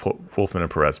to those Wolfman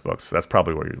and Perez books. That's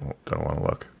probably where you're going to want to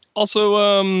look.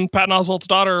 Also, Patton Oswalt's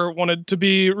daughter wanted to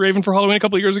be Raven for Halloween a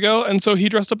couple of years ago, and so he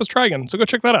dressed up as Trigon. So go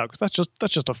check that out, because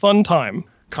that's just a fun time.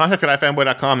 Contact at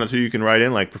ifanboy.com. That's who you can write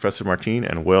in, like Professor Martine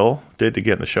and Will did to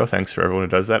get in the show. Thanks for everyone who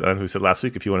does that. And who said last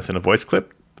week, if you want to send a voice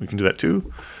clip, we can do that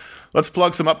too. Let's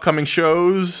plug some upcoming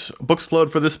shows. Booksplode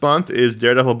for this month is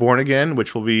Daredevil Born Again,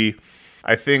 which will be,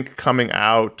 I think, coming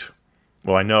out...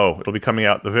 Well, I know it'll be coming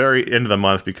out the very end of the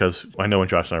month because I know when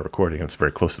Josh and I are recording, and it's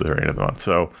very close to the very end of the month.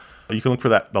 So you can look for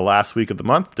that the last week of the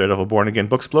month, Daredevil Born Again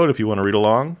Booksplode, if you want to read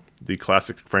along. The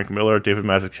classic Frank Miller, David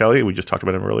Mazzucchelli, we just talked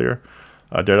about him earlier,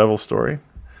 Daredevil story.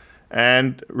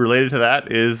 And related to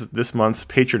that is this month's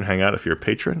Patreon Hangout. If you're a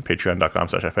patron,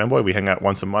 patreon.com/ifanboy. We hang out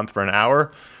once a month for an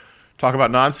hour, talk about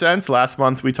nonsense. Last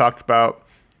month we talked about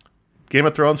Game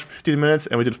of Thrones for 15 minutes,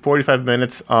 and we did 45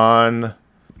 minutes on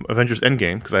Avengers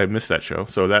Endgame, because I missed that show.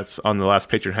 So that's on the last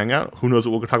Patreon Hangout. Who knows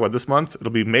what we're going to talk about this month?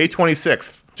 It'll be May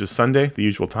 26th, which is Sunday, the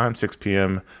usual time, 6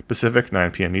 p.m. Pacific,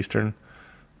 9 p.m. Eastern.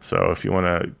 So if you want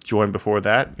to join before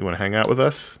that, you want to hang out with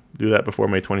us, do that before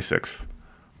May 26th.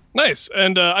 Nice.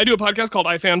 And I do a podcast called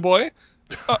iFanboy.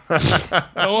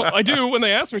 No, I do when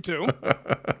they ask me to.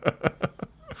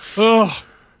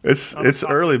 It's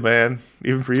early, man,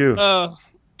 even for you.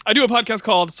 I do a podcast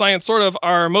called Science Sort of.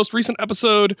 Our most recent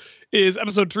episode is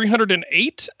episode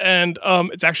 308, and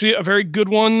it's actually a very good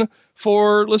one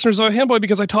for listeners of iFanboy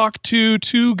because I talk to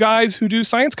two guys who do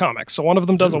science comics. So one of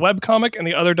them does a web comic, and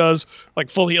the other does like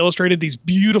fully illustrated, these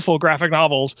beautiful graphic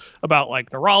novels about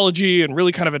like neurology and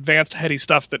really kind of advanced, heady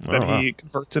stuff that he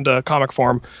converts into comic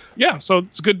form. Yeah, so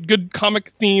it's a good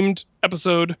comic themed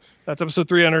episode. That's episode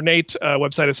 308.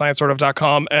 Website is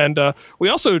sciencesortof.com. And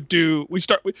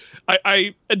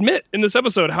I admit in this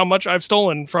episode how much I've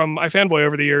stolen from iFanboy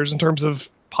over the years in terms of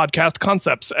podcast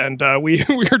concepts. And we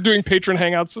are doing patron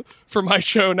hangouts for my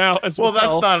show now as well. Well,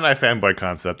 that's not an iFanboy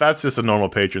concept. That's just a normal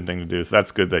patron thing to do. So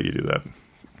that's good that you do that.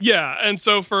 Yeah. And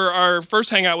so for our first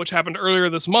hangout, which happened earlier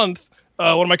this month,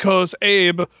 one of my co-hosts,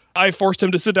 Abe, I forced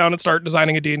him to sit down and start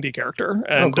designing a D&D character.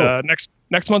 And cool.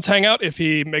 Next month's hangout, if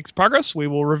he makes progress, we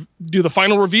will do the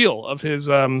final reveal of his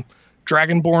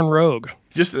Dragonborn rogue.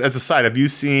 Just as a side, have you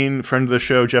seen friend of the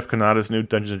show, Jeff Kanata's new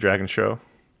Dungeons & Dragons show?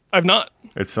 I've not.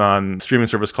 It's on a streaming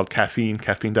service called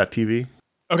caffeine.tv.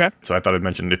 Okay. So I thought I'd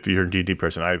mention if you're a D&D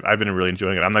person. I've been really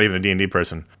enjoying it. I'm not even a D&D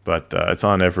person, but it's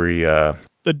on every... the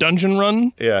Dungeon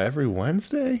Run? Yeah, every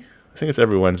Wednesday? I think it's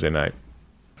every Wednesday night.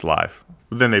 It's live.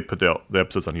 But then they put the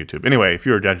episodes on YouTube. Anyway, if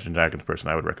you're a Dungeons & Dragons person,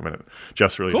 I would recommend it.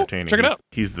 Jeff's really entertaining. Check it out.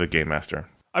 He's the game master.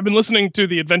 I've been listening to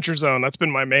the Adventure Zone. That's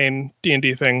been my main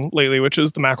D&D thing lately, which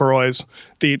is the McElroys,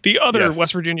 the other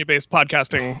West Virginia-based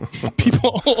podcasting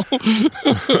people.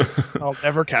 I'll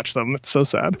never catch them. It's so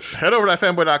sad. Head over to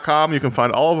ifanboy.com. You can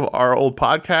find all of our old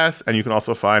podcasts, and you can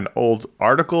also find old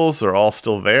articles. They're all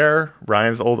still there.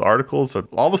 Ryan's old articles.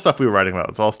 All the stuff we were writing about,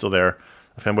 it's all still there.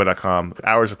 ifanboy.com.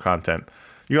 Hours of content.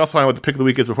 You can also find out what the pick of the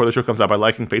week is before the show comes out by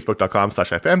liking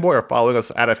facebook.com/ifanboy or following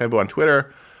us at ifanboy on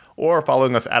Twitter, or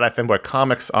following us at iFanboy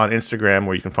Comics on Instagram,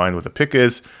 where you can find what the pick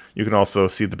is. You can also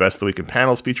see the Best of the Week in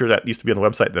Panels feature that used to be on the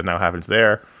website that now happens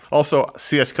there. Also,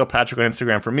 CS Kilpatrick on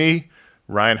Instagram for me,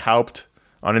 Ryan Haupt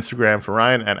on Instagram for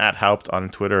Ryan, and at Haupt on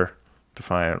Twitter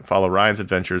to follow Ryan's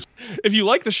adventures. If you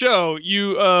like the show,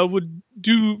 you would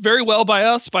do very well by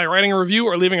us by writing a review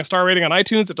or leaving a star rating on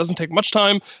iTunes. It doesn't take much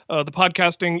time. The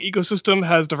podcasting ecosystem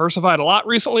has diversified a lot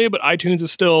recently, but iTunes is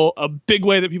still a big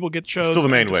way that people get shows, still the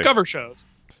main way. Discover shows.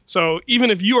 So even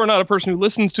if you are not a person who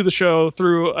listens to the show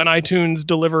through an iTunes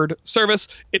delivered service,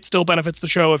 it still benefits the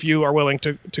show if you are willing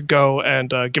to go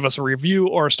and give us a review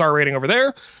or a star rating over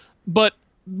there. But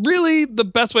really, the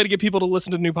best way to get people to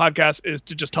listen to new podcasts is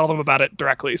to just tell them about it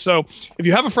directly. So if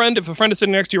you have a friend, if a friend is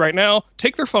sitting next to you right now,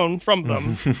 take their phone from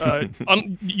them,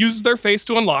 use their face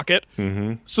to unlock it,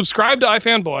 subscribe to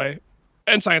iFanboy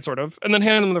and Science Sort of, and then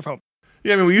hand them their phone.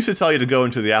 Yeah, I mean, we used to tell you to go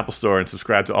into the Apple Store and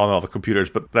subscribe to all the computers,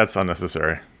 but that's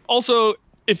unnecessary. Also,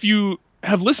 if you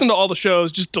have listened to all the shows,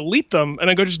 just delete them and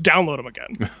then go just download them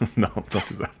again. No, don't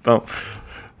do that. Don't.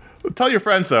 Tell your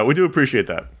friends, though. We do appreciate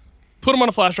that. Put them on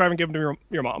a flash drive and give them to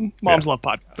your mom. Moms love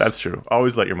podcasts. That's true.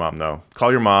 Always let your mom know.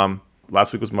 Call your mom.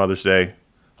 Last week was Mother's Day.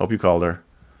 Hope you called her.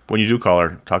 When you do call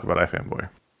her, talk about iFanboy.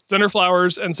 Send her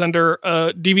flowers and send her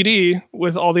a DVD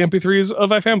with all the MP3s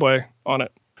of iFanboy on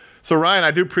it. So, Ryan, I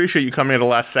do appreciate you coming at the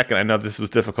last second. I know this was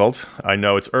difficult. I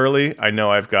know it's early. I know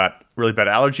I've got really bad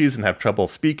allergies and have trouble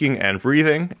speaking and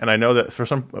breathing. And I know that for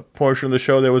some portion of the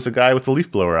show, there was a guy with a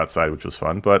leaf blower outside, which was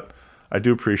fun. But I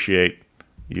do appreciate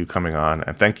you coming on,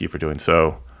 and thank you for doing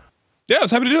so. Yeah, I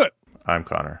was happy to do it. I'm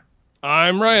Connor.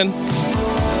 I'm Ryan.